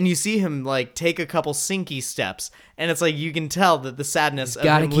away. And you see him like take a couple sinky steps. And it's like you can tell that the sadness of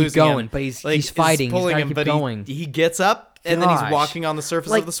him losing him. Gotta keep going, but he's fighting. He's gotta keep going. He gets up and then he's walking on the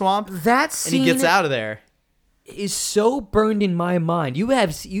surface of the swamp. That scene, and he gets out of there. Is so burned in my mind. You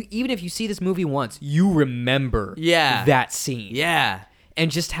even if you see this movie once, you remember that scene. Yeah.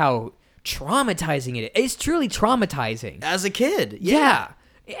 And just how traumatizing it is. It's truly traumatizing. As a kid. Yeah.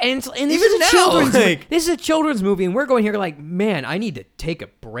 And this is a children's movie, and we're going here like, man, I need to take a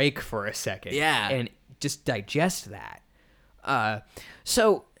break for a second. Yeah. And just digest that.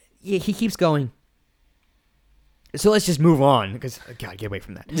 So he keeps going. So let's just move on, because God, get away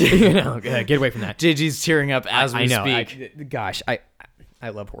from that. Get away from that. JG's tearing up as we speak. I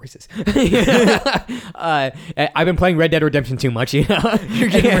love horses. I've been playing Red Dead Redemption too much, You're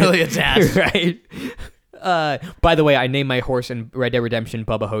getting really attached. Right. By the way, I named my horse in Red Dead Redemption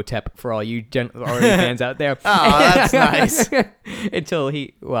Bubba Hotep for all you already fans out there. Oh, that's nice. Until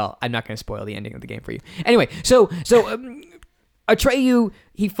I'm not going to spoil the ending of the game for you. Anyway, so Atreyu,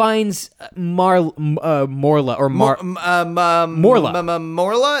 he finds Morla or Morla.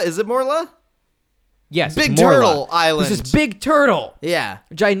 Morla? Is it Morla? Yes, Big it's Morla. Turtle Island. This is Big Turtle. Yeah.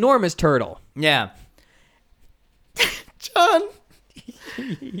 Ginormous turtle. Yeah. John.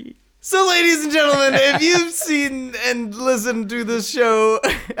 So, ladies and gentlemen, if you've seen and listened to this show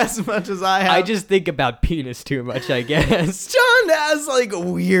as much as I have... I just think about penis too much, I guess. John has, like,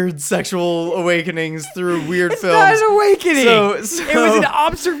 weird sexual awakenings through weird films. It's not an awakening. So, it was an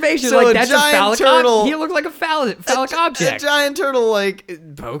observation. So like, that's a phallic turtle... He looked like a phallic object. A giant turtle,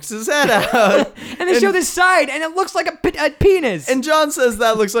 like, pokes his head out. And they show this side, and it looks like a penis. And John says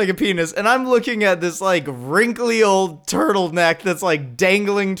that looks like a penis. And I'm looking at this, like, wrinkly old turtleneck that's, like,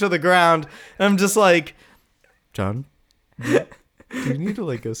 dangling to the ground. And I'm just like, John, do you need to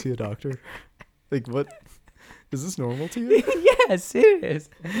like go see a doctor? Like, what? Is this normal to you? Yes, it is.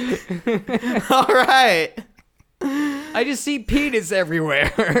 All right. I just see penis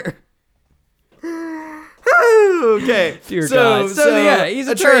everywhere. Okay. Dear God. So yeah, he's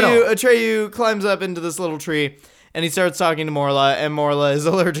a turtle. Atreyu climbs up into this little tree. And he starts talking to Morla, and Morla is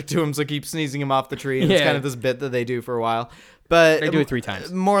allergic to him, so keeps sneezing him off the tree. And it's kind of this bit that they do for a while. But they do it 3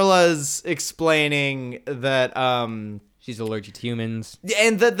 times. Morla's explaining that She's allergic to humans.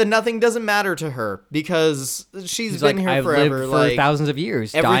 And that the nothing doesn't matter to her because she's been like, here I've forever. lived for thousands of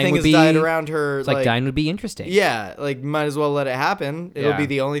years. Everything has died around her. It's like dying would be interesting. Yeah, like might as well let it happen. It'll Yeah. be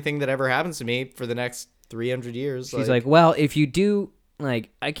the only thing that ever happens to me for the next 300 years. She's like, well, if you do, like,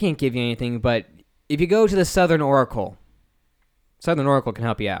 I can't give you anything, but if you go to the Southern Oracle can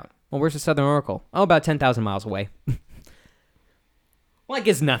help you out. Well, where's the Southern Oracle? Oh, about 10,000 miles away. Like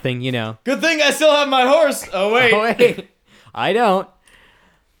it's nothing, you know. good thing I still have my horse. Oh wait. Oh, wait. I don't.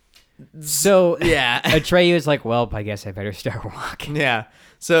 So Yeah. Atreyu is like, well, I guess I better start walking. Yeah.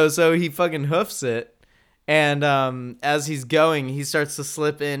 So he fucking hoofs it, and as he's going, he starts to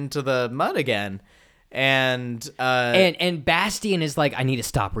slip into the mud again, and Bastian is like, I need to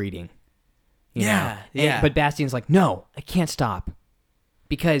stop reading. You know? But Bastian's like, no, I can't stop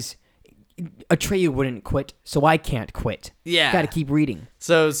because Atreyu wouldn't quit, so I can't quit. Yeah. Got to keep reading.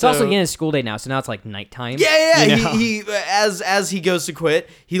 So It's also the end of school day now, so now it's like nighttime. Yeah. you know? He as he goes to quit,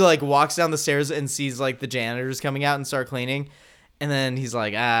 he like walks down the stairs and sees like the janitors coming out and start cleaning, and then he's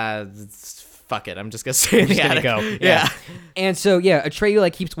like, fuck it, I'm just gonna stay in the attic. Go. Yeah. And so Atreyu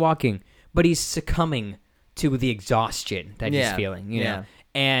like keeps walking, but he's succumbing to the exhaustion that he's feeling. You know,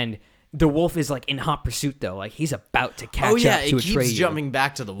 and the wolf is like in hot pursuit though, like he's about to catch up to it Atreyu. keeps jumping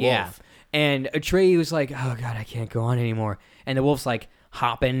back to the wolf. Yeah. And Atreyu's like, oh god, I can't go on anymore. And the wolf's like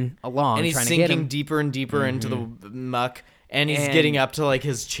hopping along, And he's trying to get sinking him. deeper and deeper into the muck, and he's getting up to like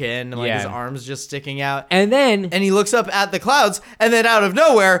his chin, and like his arms just sticking out. And then And he looks up at the clouds, and then out of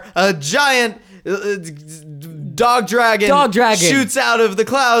nowhere, a giant dog dragon shoots out of the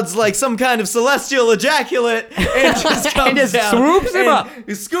clouds like some kind of celestial ejaculate, and just comes just down, swoops him and up.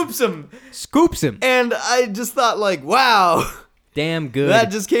 He scoops him. and I just thought like, wow, Damn good.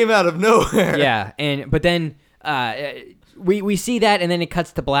 that just came out of nowhere. Yeah, but then we see that, and then it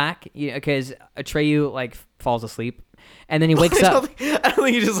cuts to black because Atreyu like falls asleep, and then he wakes up. I don't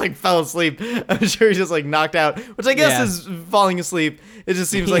think he just like fell asleep. I'm sure he just like knocked out, which I guess is falling asleep. It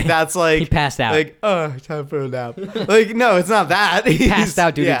just seems like that's like he passed out. Like, oh, time for a nap. Like, no, it's not that. He Passed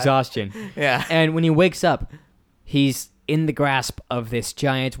out due to exhaustion. Yeah. And when he wakes up, he's in the grasp of this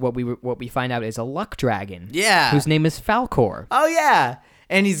giant. What we find out is a luck dragon. Yeah. Whose name is Falkor. Oh yeah.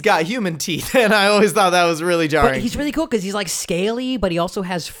 And he's got human teeth, and I always thought that was really jarring. But he's really cool because he's like scaly, but he also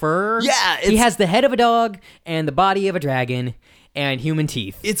has fur. Yeah, he has the head of a dog and the body of a dragon and human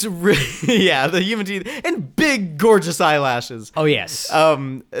teeth. It's really the human teeth and big gorgeous eyelashes. Oh yes.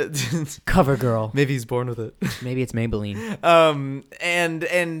 Cover girl. Maybe he's born with it. Maybe it's Maybelline.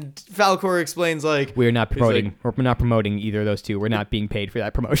 And Falkor explains like We're not promoting. We're not promoting either of those two. We're not being paid for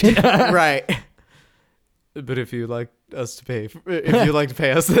that promotion. right. But if you'd like us to pay, if you'd like to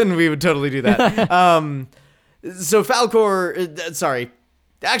pay us, then we would totally do that. So Falkor,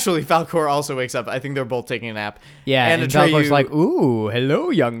 actually Falkor also wakes up. I think they're both taking a nap. Yeah, and Falkor's like, "Ooh,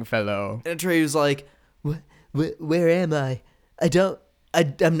 hello, young fellow." And Atreyu's like, "Where am I?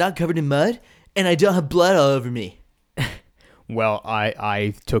 I'm not covered in mud, and I don't have blood all over me." Well,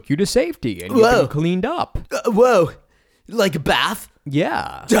 I took you to safety, and you've been cleaned up. Whoa, like a bath?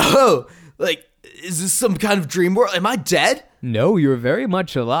 Yeah. Oh, like. Is this some kind of dream world? Am I dead? No, you're very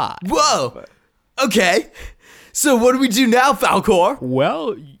much alive. Whoa. Okay. So what do we do now, Falkor?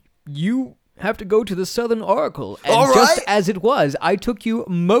 Well, you have to go to the Southern Oracle. And All right. just as it was, I took you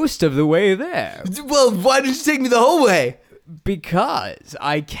most of the way there. Well, why did you take me the whole way? Because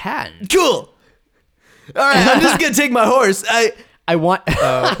I can. Cool. All right, I'm just going to take my horse. I want...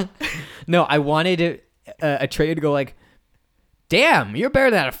 No, I wanted Atreyu to go like, damn, you're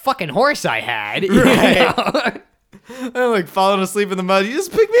better than a fucking horse I had. Right. I'm like falling asleep in the mud. You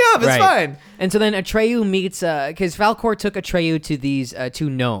just pick me up. It's fine. And so then Atreyu meets, because Falkor took Atreyu to these two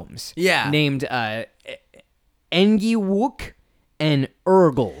gnomes. Yeah. Named Engiwook and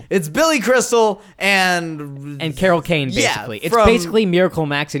Urgle. It's Billy Crystal and Carol Kane, basically. Yeah, it's basically Miracle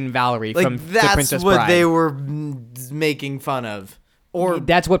Max and Valerie from The Princess That's what Bride. they were making fun of. Or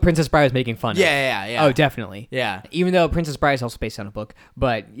that's what Princess Bride was making fun of. Yeah. Oh, definitely. Yeah. Even though Princess Bride is also based on a book,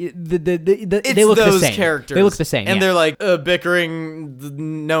 but they look those the same. Characters. They look the same, and they're like a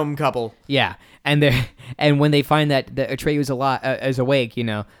bickering gnome couple. Yeah, and when they find that Atreyu is awake,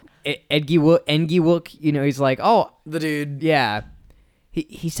 Engiwook, he's like, oh, the dude. Yeah,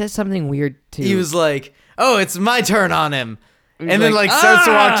 he says something weird too. He was like, oh, it's my turn on him. And then starts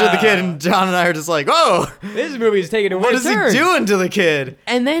to walk to the kid, and John and I are just like, oh, this movie is taking a weird turn. What is he doing to the kid?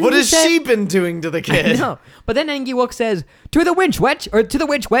 And then what has she been doing to the kid? No, but then Engiwook says, to the winch wench, or to the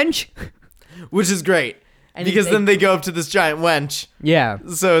winch wench. Which is great. And because then they go up to this giant wench. Yeah.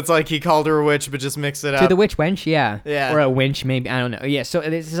 So it's like he called her a witch, but just mix it up. To the witch wench, yeah. Yeah. Or a winch, maybe. I don't know. Yeah, so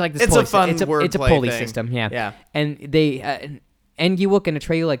it's like this It's pulley a fun it's a wordplay pulley thing. system, yeah. Yeah. And they, Engiwook and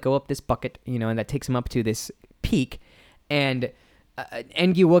Atreyu, like, go up this bucket, you know, and that takes them up to this peak. And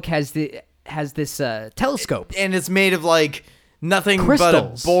Engiwook has this telescope. And it's made of, like, nothing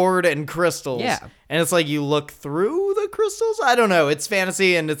Crystals. but a board and crystals. Yeah. And it's like you look through the crystals? I don't know. It's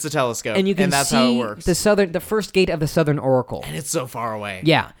fantasy and it's a telescope. And you can that's see how it works. the first gate of the Southern Oracle. And it's so far away.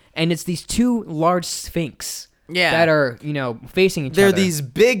 Yeah. And it's these two large sphinx Yeah. that are, you know, facing each They're other. these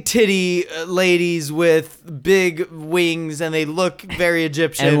big titty ladies with big wings, and they look very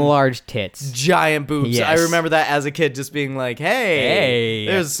Egyptian. and large tits. Giant boobs. Yes. I remember that as a kid just being like, hey.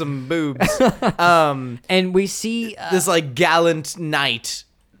 There's some boobs. And we see This, like, gallant knight.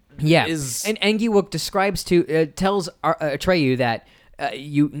 Yeah, is- and Engiwook tells Atreyu that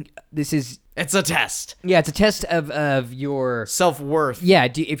this is It's a test. it's a test of your Self-worth.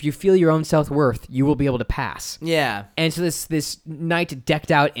 if you feel your own self-worth, you will be able to pass. Yeah. And so this knight decked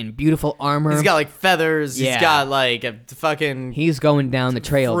out in beautiful armor, He's got, like, feathers. Yeah. He's got, like, a fucking he's going down the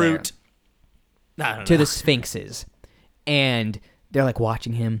trail fruit. there I don't to know. the sphinxes, and they're like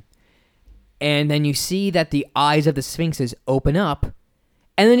watching him, and then you see that the eyes of the sphinxes open up.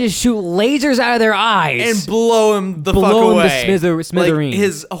 And then just shoot lasers out of their eyes. And blow him the fuck Blow him away. to smithereens. Like,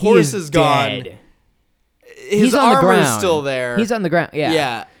 his He horse is gone. dead. His He's on the armor is ground. still there. He's on the ground. Yeah.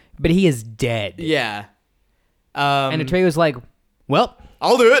 Yeah. But he is dead. Yeah. And Atreyu's like, well,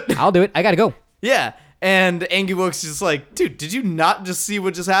 I'll do it. I'll do it. I gotta go. Yeah. And Engiwook's just like, dude, did you not just see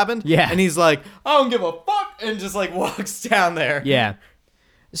what just happened? Yeah. And he's like, I don't give a fuck, and just, like, walks down there. Yeah.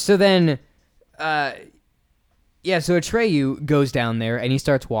 So then, so Atreyu goes down there and he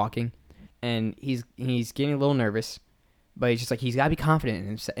starts walking, and he's getting a little nervous, but he's just like, he's got to be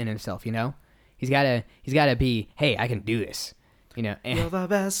confident in himself, you know? He's got to be, hey, I can do this, you know? And You're the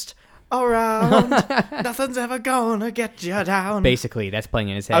best around. Nothing's ever gonna get you down. basically, that's playing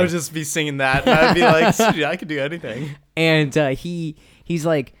in his head. I would just be singing that, and I'd be like, dude, I could do anything. And he's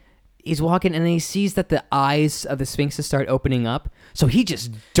like, he's walking, and then he sees that the eyes of the sphinxes start opening up, so he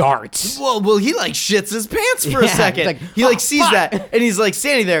just darts. Well, he, like, shits his pants for a Yeah, second. he's like, He, like, "Oh, sees fuck." that, and he's, like,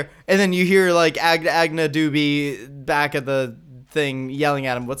 standing there, and then you hear, like, Agna Doobie back at the thing yelling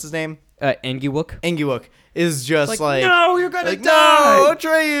at him. What's his name? Engiwook. Engiwook is just like, no, you're gonna like, die. no,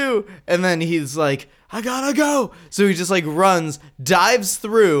 Atreyu. And then he's like, I gotta go. So he just, like, runs, dives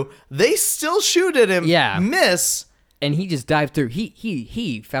through. They still shoot at him. Yeah. Miss. And he just dived through.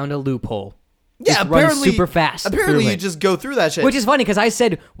 He found a loophole. Yeah, Just runs apparently super fast. Apparently, through you it. just go through that shit. Which is funny because I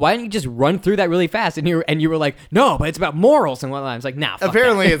said, why don't you just run through that really fast? And you were like, no, but it's about morals and whatnot. I was like, nah. Fuck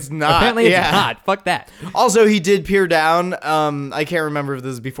Apparently that. it's not. Apparently it's Yeah. not. Fuck that. Also, he did peer down. I can't remember if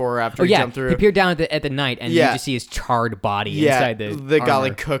this is before or after Oh he yeah, jumped through. he peered down at the night, and Yeah. you just see his charred body yeah, inside the got, armor.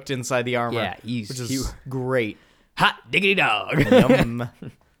 like, cooked inside the armor. Yeah, which is he- great. hot diggity dog. Yum.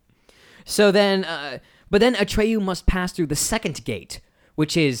 So then, but then Atreyu must pass through the second gate,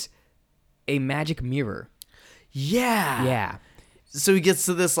 which is a magic mirror. Yeah. Yeah. So he gets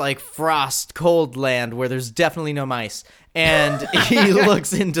to this, like, frost cold land where there's definitely no mice, and he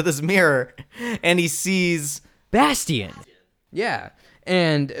looks into this mirror and he sees Bastian. Yeah.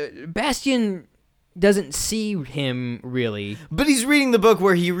 And Bastian doesn't see him really. but he's reading the book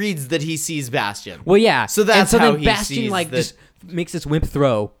where he reads that he sees Bastion. Well, yeah. So that's and so how then he Bastian sees like that- just makes this wimp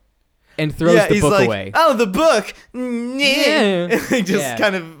throw and throws the he's book like, away. oh, the book. Yeah. Yeah. He just Yeah.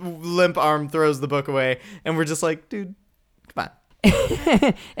 kind of limp arm throws the book away, and we're just like, dude, come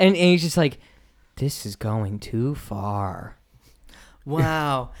on. and he's just like, this is going too far.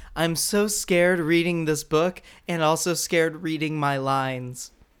 Wow, I'm so scared reading this book, and also scared reading my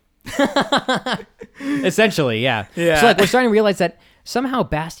lines. Essentially, yeah. Yeah. So like we're starting to realize that somehow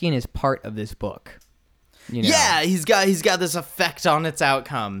Bastian is part of this book. You know? Yeah, he's got this effect on its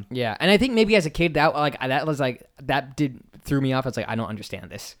outcome. Yeah, and I think maybe as a kid that threw me off. I was like, I don't understand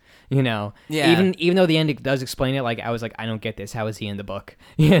this. You know. Yeah. Even though the end does explain it, like I was like, I don't get this. How is he in the book?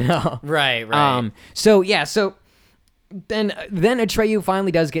 You know. Right. So yeah. So then Atreyu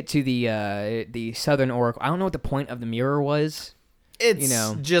finally does get to the Southern Oracle. I don't know what the point of the mirror was. It's you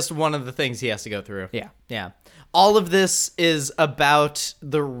know. just one of the things he has to go through. Yeah. Yeah. All of this is about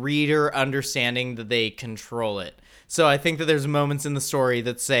the reader understanding that they control it. So I think that there's moments in the story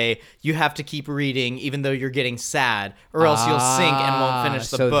that say you have to keep reading even though you're getting sad, or else you'll sink and won't finish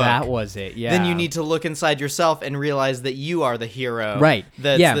the book. So that was it. Yeah. Then you need to look inside yourself and realize that you are the hero. Right.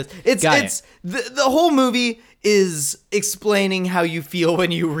 That's Yeah. the, it's Got it's the whole movie is explaining how you feel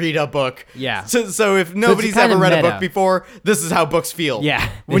when you read a book. Yeah. So if nobody's ever read a book before, this is how books feel. Yeah.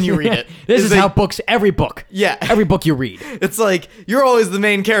 When you read it. This is how every book. Yeah. Every book you read. It's like, you're always the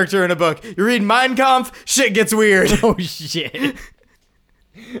main character in a book. You read Mein Kampf, shit gets weird. Oh, shit.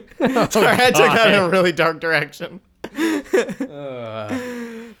 Sorry, I took that in a really dark direction.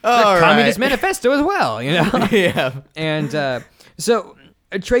 Communist Manifesto as well, you know? Yeah. And so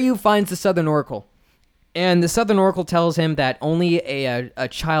Atreyu finds the Southern Oracle. And the Southern Oracle tells him that only a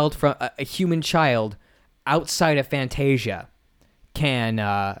child from a human child outside of Fantasia can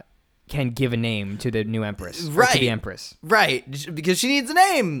give a name to the new empress, right? To the empress, right? Because she needs a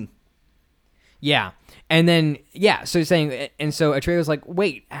name. Yeah, and then so he's saying, and so Atreyu's like,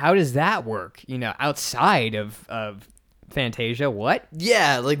 wait, how does that work? You know, outside of Fantasia, what?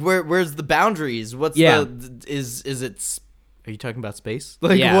 Yeah, like where's the boundaries? What's is it? Are you talking about space?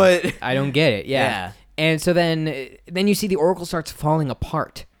 Like what? I don't get it. Yeah. And so then you see the Oracle starts falling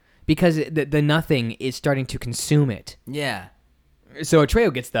apart because the nothing is starting to consume it. Yeah. So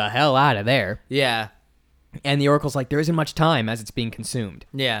Atreyu gets the hell out of there. Yeah. And the Oracle's like, there isn't much time as it's being consumed.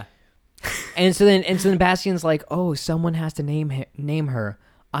 Yeah. and so then Bastian's like, oh, someone has to name her.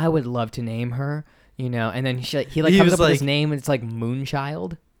 I would love to name her, you know. And then he comes up with his name, and it's like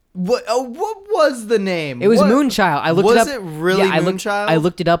Moonchild. What was the name? It was Moonchild. I looked it up. Was it really Moonchild? I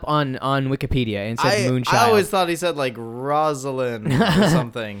looked it up on Wikipedia and it said Moonchild. I always thought he said like Rosalind or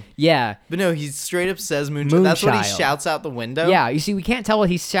something. Yeah. But no, he straight up says Moonchild. That's what he shouts out the window. Yeah, you see, we can't tell what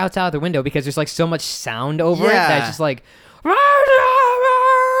he shouts out the window because there's like so much sound over it that it's just like...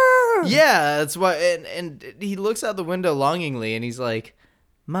 Yeah, that's why. And he looks out the window longingly and he's like,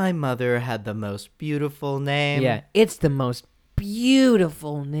 my mother had the most beautiful name. Yeah, it's the most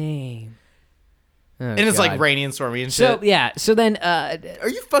beautiful name. Oh, and it's like rainy and stormy and shit. So then are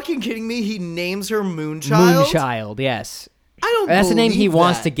you fucking kidding me? He names her Moonchild? Moonchild, yes. That's the name he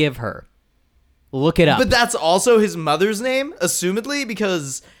wants to give her. Look it up. But that's also his mother's name, assumedly,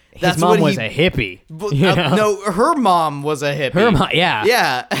 because that's his mom was a hippie. No, her mom was a hippie. Her mom, yeah.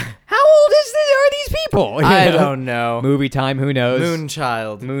 Yeah. How old are these people? I don't know. Movie time, who knows?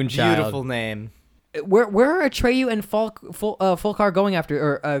 Moonchild. Beautiful name. Where are Atreyu and Fulcar going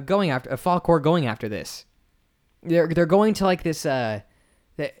after, or Falkor going after this? They're going to like this. They're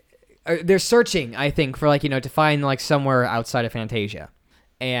searching, I think, for like to find like somewhere outside of Fantasia,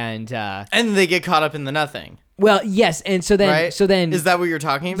 and they get caught up in the nothing. Well, yes, and so then is that what you're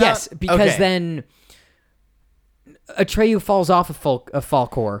talking about? Yes, because then Atreyu falls off of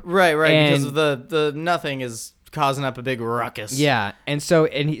Falkor. Right, because the nothing is causing up a big ruckus. Yeah, and so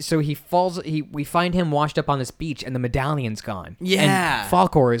he falls. We find him washed up on this beach, and the medallion's gone. Yeah, and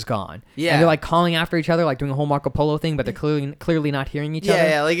Falkor is gone. Yeah, and they're like calling after each other, like doing a whole Marco Polo thing, but they're clearly not hearing each other.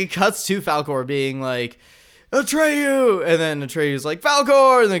 Yeah, like it cuts to Falkor being like, Atreyu, and then Atreyu's like,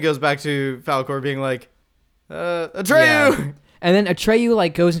 Falkor, and then it goes back to Falkor being like, Atreyu. Yeah. And then Atreyu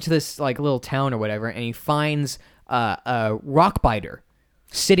like goes into this like little town or whatever, and he finds a rockbiter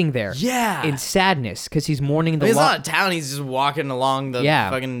sitting there, in sadness because he's mourning the. He's not a town; he's just walking along the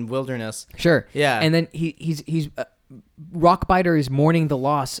fucking wilderness. Sure, yeah. And then he's rockbiter is mourning the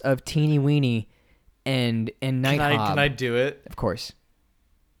loss of Teeny Weeny and Nighthawk. Can I do it? Of course.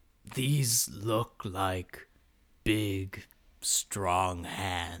 These look like big, strong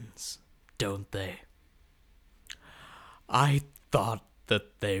hands, don't they? I thought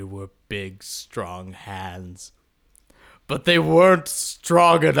that they were big, strong hands. But they weren't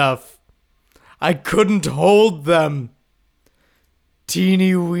strong enough. I couldn't hold them.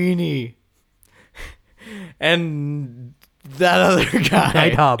 Teeny Weeny. And that other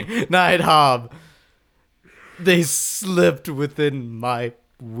guy. Nighthawk. They slipped within my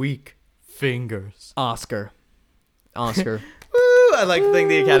weak fingers. Oscar. Woo, I'd like to thank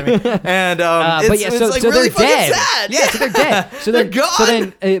the Academy. And so like they're really dead. Sad. Yeah, so they're dead. So they're gone. So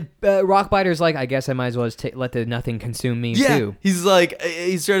then Rockbiter's like, I guess I might as well just let the nothing consume me too. He's like,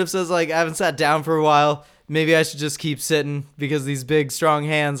 he straight up says like, I haven't sat down for a while. Maybe I should just keep sitting because these big strong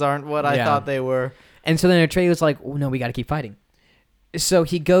hands aren't what I thought they were. And so then Atreyu's like, oh no, we got to keep fighting. So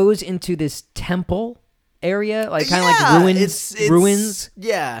he goes into this temple area, like kind of like ruins.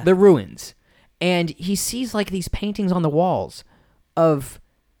 Yeah, the ruins. And he sees like these paintings on the walls of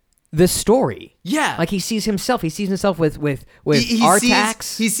the story. Yeah. Like he sees himself. He sees himself with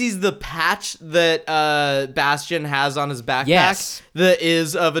Artax. He sees the patch that Bastian has on his backpack. Yes. That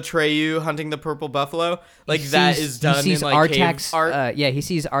is of Atreyu hunting the purple buffalo. Like that is done in like Artax, cave art. He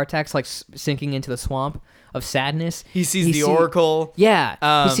sees Artax like sinking into the swamp of sadness. He sees the oracle.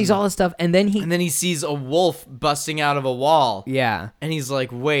 Yeah. He sees all this stuff. And then he sees a wolf busting out of a wall. Yeah. And he's like,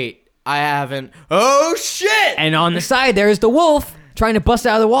 wait. I haven't. Oh, shit! And on the side, there's the wolf trying to bust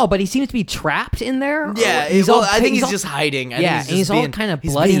out of the wall, but he seems to be trapped in there. Yeah, I think he's just hiding. He's all kind of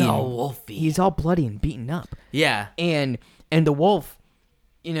bloody. He's all wolfy. He's all bloody and beaten up. Yeah. And the wolf,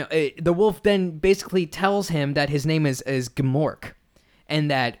 the wolf then basically tells him that his name is Gamork,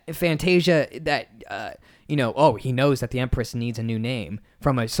 and that Fantasia, he knows that the Empress needs a new name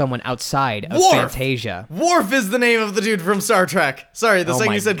from someone outside of Fantasia. Worf is the name of the dude from Star Trek. Sorry, the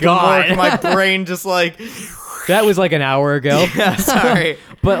second you said God. Gamork, my brain just like... That was like an hour ago. Yeah, sorry.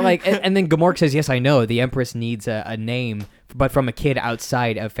 But like, and then Gamork says, yes, I know, the Empress needs a name, but from a kid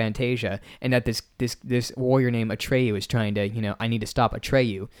outside of Fantasia, and that this warrior named Atreyu is trying to, I need to stop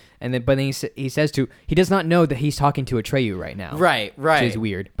Atreyu. But then he says he does not know that he's talking to Atreyu right now. Right. Which is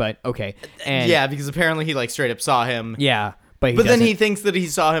weird, but okay. And yeah, because apparently he like straight up saw him. Yeah. But then he thinks that he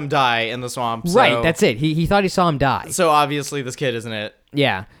saw him die in the swamp. So. Right, that's it. He thought he saw him die. So obviously this kid isn't it.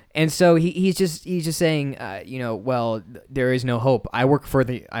 Yeah. And so he's just saying, well, there is no hope. I work for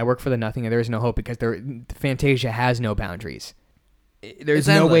the nothing, and there is no hope because Fantasia has no boundaries. There's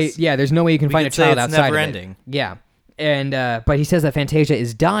no way. Yeah, there's no way you can find a child outside never of ending. it. Yeah, and but he says that Fantasia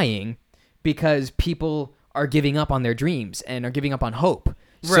is dying because people are giving up on their dreams and are giving up on hope.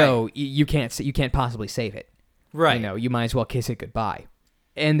 Right. So you can't possibly save it. Right. You might as well kiss it goodbye.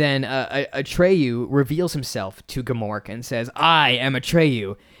 And then Atreyu reveals himself to Gamork and says, "I am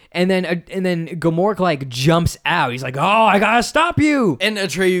Atreyu." And then Gamork like jumps out. He's like, "Oh, I gotta stop you!" And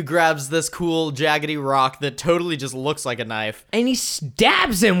Atreyu grabs this cool jaggedy rock that totally just looks like a knife, and he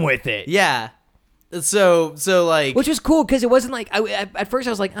stabs him with it. Yeah. So like, which was cool because it wasn't like at first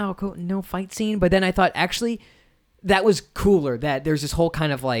I was like, "Oh, cool, no fight scene," but then I thought actually that was cooler. That there's this whole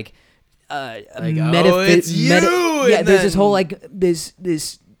kind of like, it's you. Yeah, there's this whole like this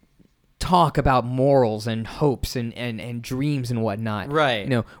talk about morals and hopes and dreams and whatnot,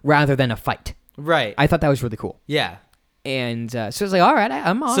 right? Rather than a fight, right? I thought that was really cool. Yeah, and so it's like, all right,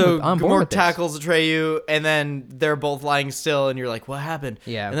 I'm on. So I'm board with this. Tackles Atreyu, and then they're both lying still, and you're like, what happened?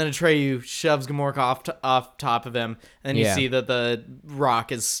 Yeah, and then Atreyu shoves Gamork off top of him, and you see that the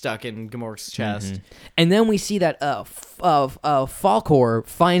rock is stuck in Gamork's chest, and then we see that Falkor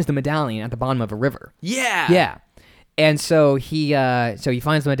finds the medallion at the bottom of a river. Yeah. And so he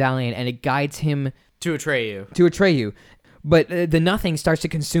finds the medallion, and it guides him to Atreyu. But the nothing starts to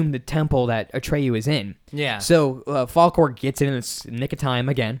consume the temple that Atreyu is in. Yeah. So Falkor gets in its nick of time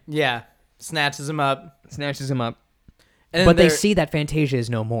again. Yeah. Snatches him up. But they see that Fantasia is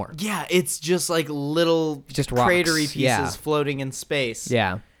no more. Yeah, it's just like little just cratery pieces floating in space.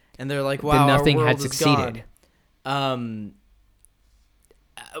 Yeah. And they're like, wow, the nothing our world had succeeded. Gone.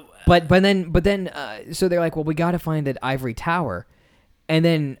 But then, so they're like, well, we got to find that ivory tower, and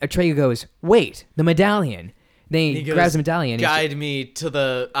then Atreyu goes, wait, the medallion. Then he grabs the medallion. Guide me to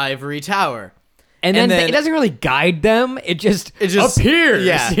the ivory tower. And then it doesn't really guide them. It just appears.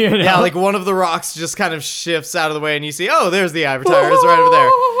 Yeah, Yeah. Like one of the rocks just kind of shifts out of the way, and you see, oh, there's the ivory tower. It's right over there.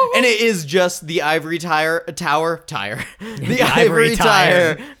 And it is just the ivory tower. The ivory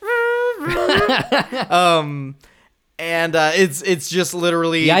tower. And it's just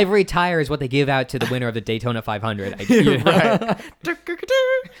literally... The ivory tire is what they give out to the winner of the Daytona 500. Right.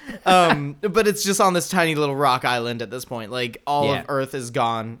 But it's just on this tiny little rock island at this point. Like, all of Earth is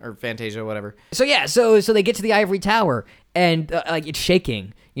gone, or Fantasia, whatever. So, yeah, so they get to the ivory tower, and like it's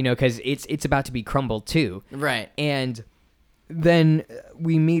shaking, because it's about to be crumbled, too. Right. And then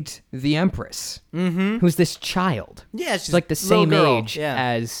we meet the Empress, who's this child. Yeah, she's like the same girl. age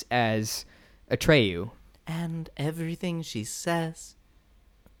as Atreyu. And everything she says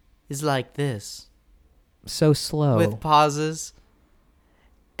is like this. So slow. With pauses,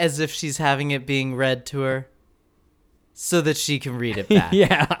 as if she's having it being read to her, so that she can read it back.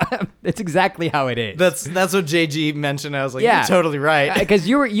 Yeah, that's exactly how it is. That's what JG mentioned. I was like, you're totally right. Because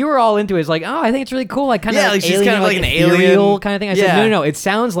you were all into it. It's like, oh, I think it's really cool. Like kind of like she's kind of like an alien kind of thing. I said, no. It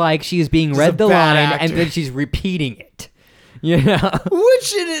sounds like she's being read the line and then she's repeating it. Which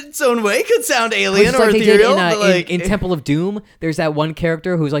in its own way could sound alien or like ethereal. In Temple of Doom, there's that one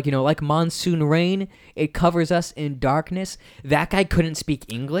character who's like, like monsoon rain, it covers us in darkness. That guy couldn't speak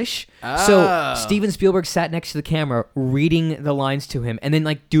English. So Steven Spielberg sat next to the camera reading the lines to him and then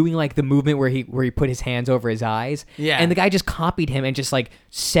like doing like the movement where he put his hands over his eyes. Yeah. And the guy just copied him and just like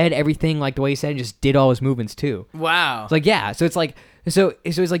said everything like the way he said and just did all his movements too. Wow. It's like, yeah. So it's like, So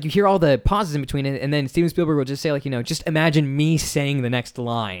it's like you hear all the pauses in between it, and then Steven Spielberg will just say like, just imagine me saying the next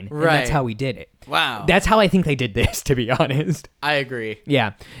line. Right. And that's how we did it. Wow. That's how I think they did this, to be honest. I agree.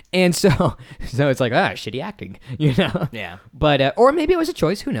 Yeah. And so it's like, shitty acting, Yeah. But, or maybe it was a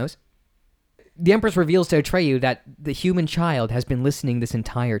choice, who knows? the Empress reveals to Atreyu that the human child has been listening this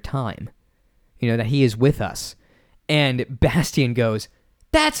entire time. That he is with us. And Bastian goes,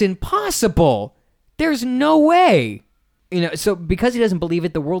 "That's impossible. There's no way." So because he doesn't believe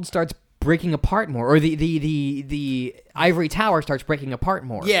it, the world starts breaking apart more, or the ivory tower starts breaking apart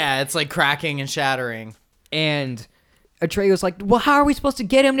more. Yeah, it's like cracking and shattering. And Atreyu's like, "Well, how are we supposed to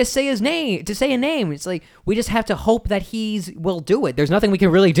get him to say his name? To say a name?" It's like, we just have to hope that will do it. There's nothing we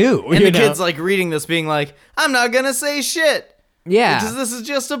can really do. And the kid's like reading this, being like, "I'm not gonna say shit. Yeah, because this is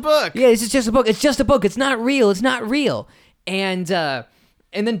just a book. Yeah, this is just a book. It's just a book. It's not real. It's not real." And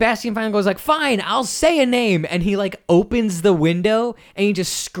then Bastian finally goes like, "Fine, I'll say a name." And he like opens the window and he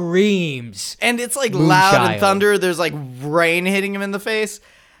just screams. And it's like Moonchild. loud and thunder. There's like rain hitting him in the face.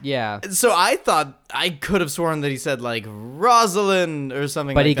 Yeah. So I thought, I could have sworn that he said like Rosalind or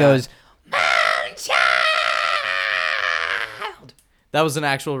something but like that. But he goes, "Moonchild." That was an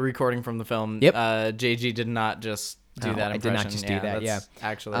actual recording from the film. Yep. JG did not just do that I impression. did not just do that, yeah.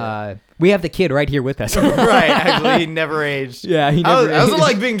 Actually. We have the kid right here with us. Right, actually, he never aged. Yeah, he never aged. I was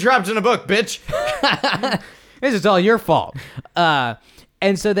like being trapped in a book, bitch. This is all your fault.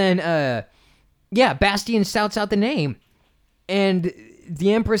 And so then, Bastian shouts out the name. And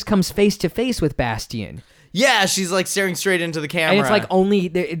the Empress comes face to face with Bastian. Yeah, she's like staring straight into the camera. And it's like only...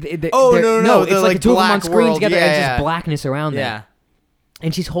 no. It's like the two of them on screen world. together Yeah, and it's yeah. just blackness around them. Yeah.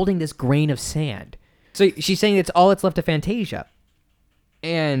 And she's holding this grain of sand. So she's saying it's all that's left of Fantasia.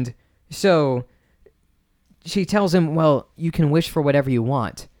 And so she tells him, "Well, you can wish for whatever you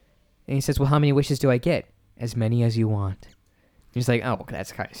want." And he says, "Well, how many wishes do I get?" "As many as you want." He's like, "Oh,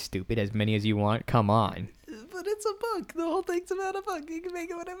 that's kind of stupid. As many as you want? Come on." But it's a book. The whole thing's about a book. You can make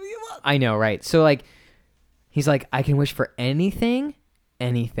it whatever you want. I know, right? So like, he's like, "I can wish for anything.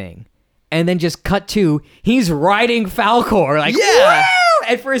 And then just cut to, he's riding Falcor. Like, yeah. Woo!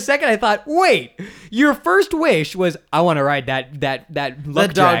 And for a second I thought, wait, your first wish was, I want to ride that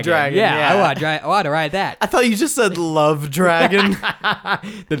luck dog dragon. Yeah, Yeah. I want to ride that. I thought you just said love dragon.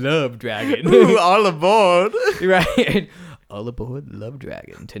 The love dragon. Ooh, all aboard. Right. All aboard Love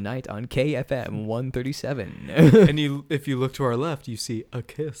Dragon tonight on KFM 137. And if you look to our left, you see a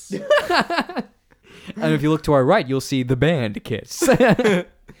kiss. And if you look to our right, you'll see the band Kiss. I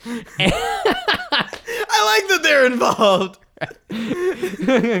like that they're involved.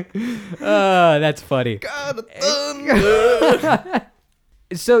 That's funny. God of thunder.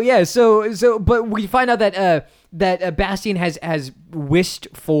 But we find out that Bastian has wished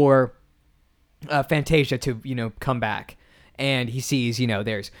for Fantasia to come back. And he sees,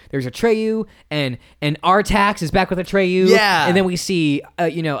 there's Atreyu and Artax is back with Atreyu. Yeah. And then we see,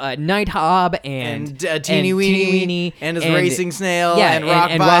 Night Hob and Teeny Weeny and his racing snail and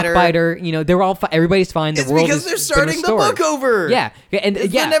Rockbiter. Rockbiter. They're all everybody's fine. The It's world because is they're starting the book over. Yeah. And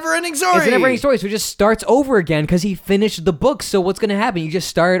It's the NeverEnding Story. It's the NeverEnding Story. So it just starts over again because he finished the book. So what's going to happen? You just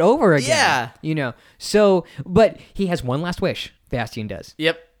start over again. Yeah. So, but he has one last wish. Bastian does.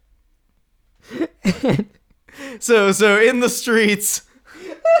 Yep. So in the streets,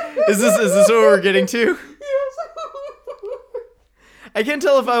 is this what we're getting to? I can't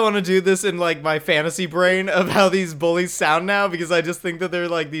tell if I want to do this in like my fantasy brain of how these bullies sound now, because I just think that they're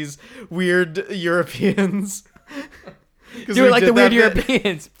like these weird Europeans. Do it like the weird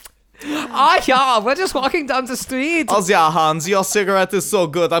Europeans. Yeah, we're just walking down the street. Oh yeah, Hans, your cigarette is so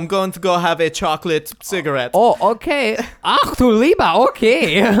good. I'm going to go have a chocolate cigarette. Oh, okay. Ach du lieber,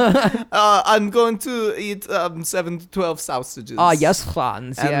 okay. I'm going to eat 7 to 12 sausages. Yes,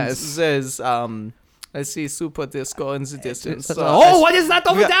 Franz, and yes. There's I see Super Disco in the distance. What is that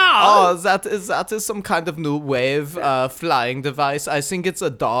over there? Oh, that is some kind of new wave flying device. I think it's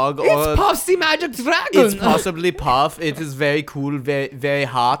a dog. It's Puff the Magic Dragon. It's possibly Puff. It is very cool, very, very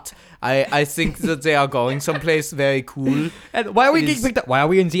hot. I think that they are going someplace very cool. And why are we getting picked up? Why are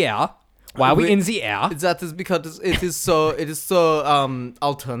we in the air? Why are we in the air? That is because it is so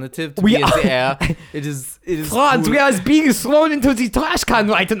alternative to be in the air. It is Franz, cool. we are being thrown into the trash can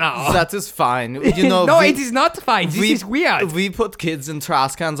right now. That is fine. No, it it is not fine. This is weird. We put kids in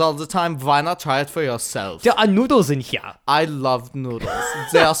trash cans all the time. Why not try it for yourself? There are noodles in here. I love noodles.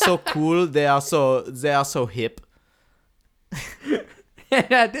 They are so cool. They are so hip. And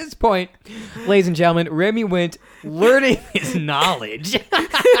at this point, ladies and gentlemen, Remy went learning his knowledge. I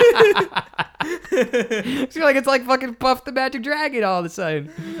feel like it's like fucking Puff the Magic Dragon all of a sudden.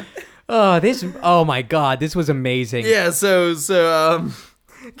 Oh my God, this was amazing. Yeah, so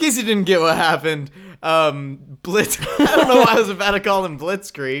In case you didn't get what happened, Blitz. I don't know why I was about to call him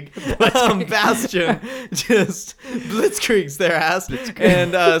Blitzkrieg. Bastion just Blitzkriegs their ass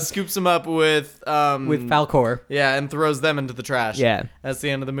and scoops them up with Falcor. Yeah, and throws them into the trash. Yeah. That's the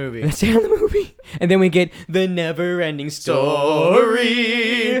end of the movie. That's the end of the movie. And then we get the never-ending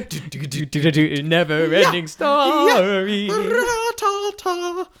story. Never-ending story.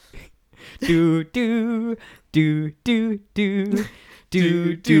 Do do do do do.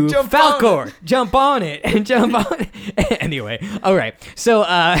 Falcor, jump on it and jump on it. Anyway, all right. So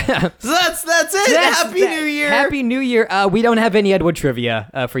that's it. Happy New Year. Happy New Year. We don't have any Ed Wood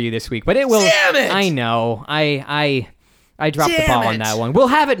trivia for you this week, but it will. Damn it! I know. I dropped the ball on that one. We'll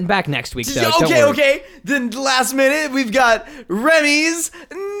have it back next week, though. Okay. Then last minute, we've got Remy's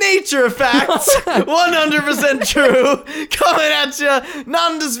Nature Facts, 100% true, coming at you,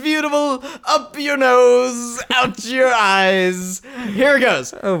 non-disputable, up your nose, out your eyes. Here it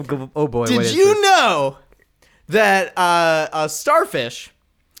goes. Oh boy. Did you know that a starfish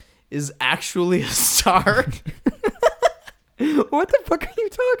is actually a star? What the fuck are you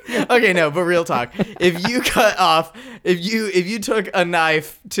talking about? Okay, no, but real talk. If you took a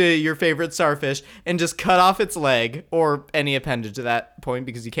knife to your favorite starfish and just cut off its leg or any appendage at that point,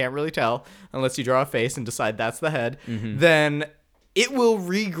 because you can't really tell unless you draw a face and decide that's the head, then it will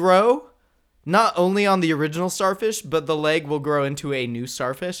regrow not only on the original starfish, but the leg will grow into a new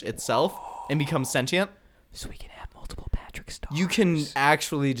starfish itself and become sentient. So we can have multiple Patrick stars. You can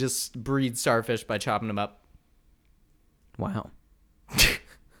actually just breed starfish by chopping them up. Wow.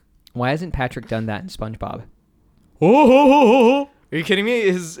 Why hasn't Patrick done that in SpongeBob? Are you kidding me?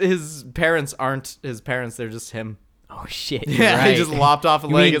 His parents aren't his parents. They're just him. Oh, shit. Yeah, right. he just lopped off a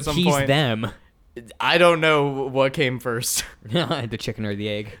leg at some he's point. Them. I don't know what came first. The chicken or the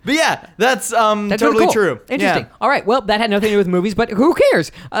egg. But yeah, that's That's totally really cool. true. Interesting. Yeah. All right. Well, that had nothing to do with movies, but who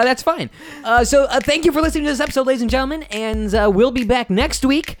cares? That's fine. So thank you for listening to this episode, ladies and gentlemen. And we'll be back next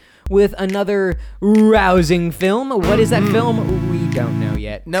week with another rousing film. What is that film? We don't know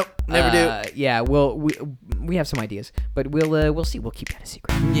yet. Nope, never do. Yeah, we have some ideas, but we'll see. We'll keep that a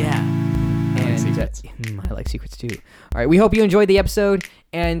secret. Yeah. And secrets. I like secrets too. All right, we hope you enjoyed the episode,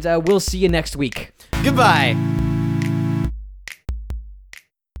 and we'll see you next week. Goodbye.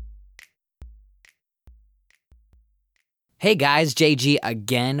 Hey guys, JG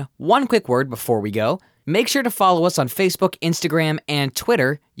again. One quick word before we go. Make sure to follow us on Facebook, Instagram, and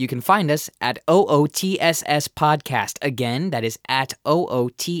Twitter. You can find us at OOTSS Podcast. Again, that is at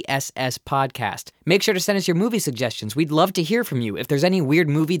OOTSS Podcast. Make sure to send us your movie suggestions. We'd love to hear from you. If there's any weird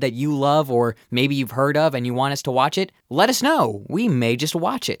movie that you love or maybe you've heard of and you want us to watch it, let us know. We may just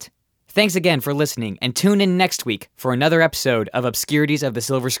watch it. Thanks again for listening, and tune in next week for another episode of Obscurities of the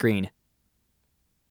Silver Screen.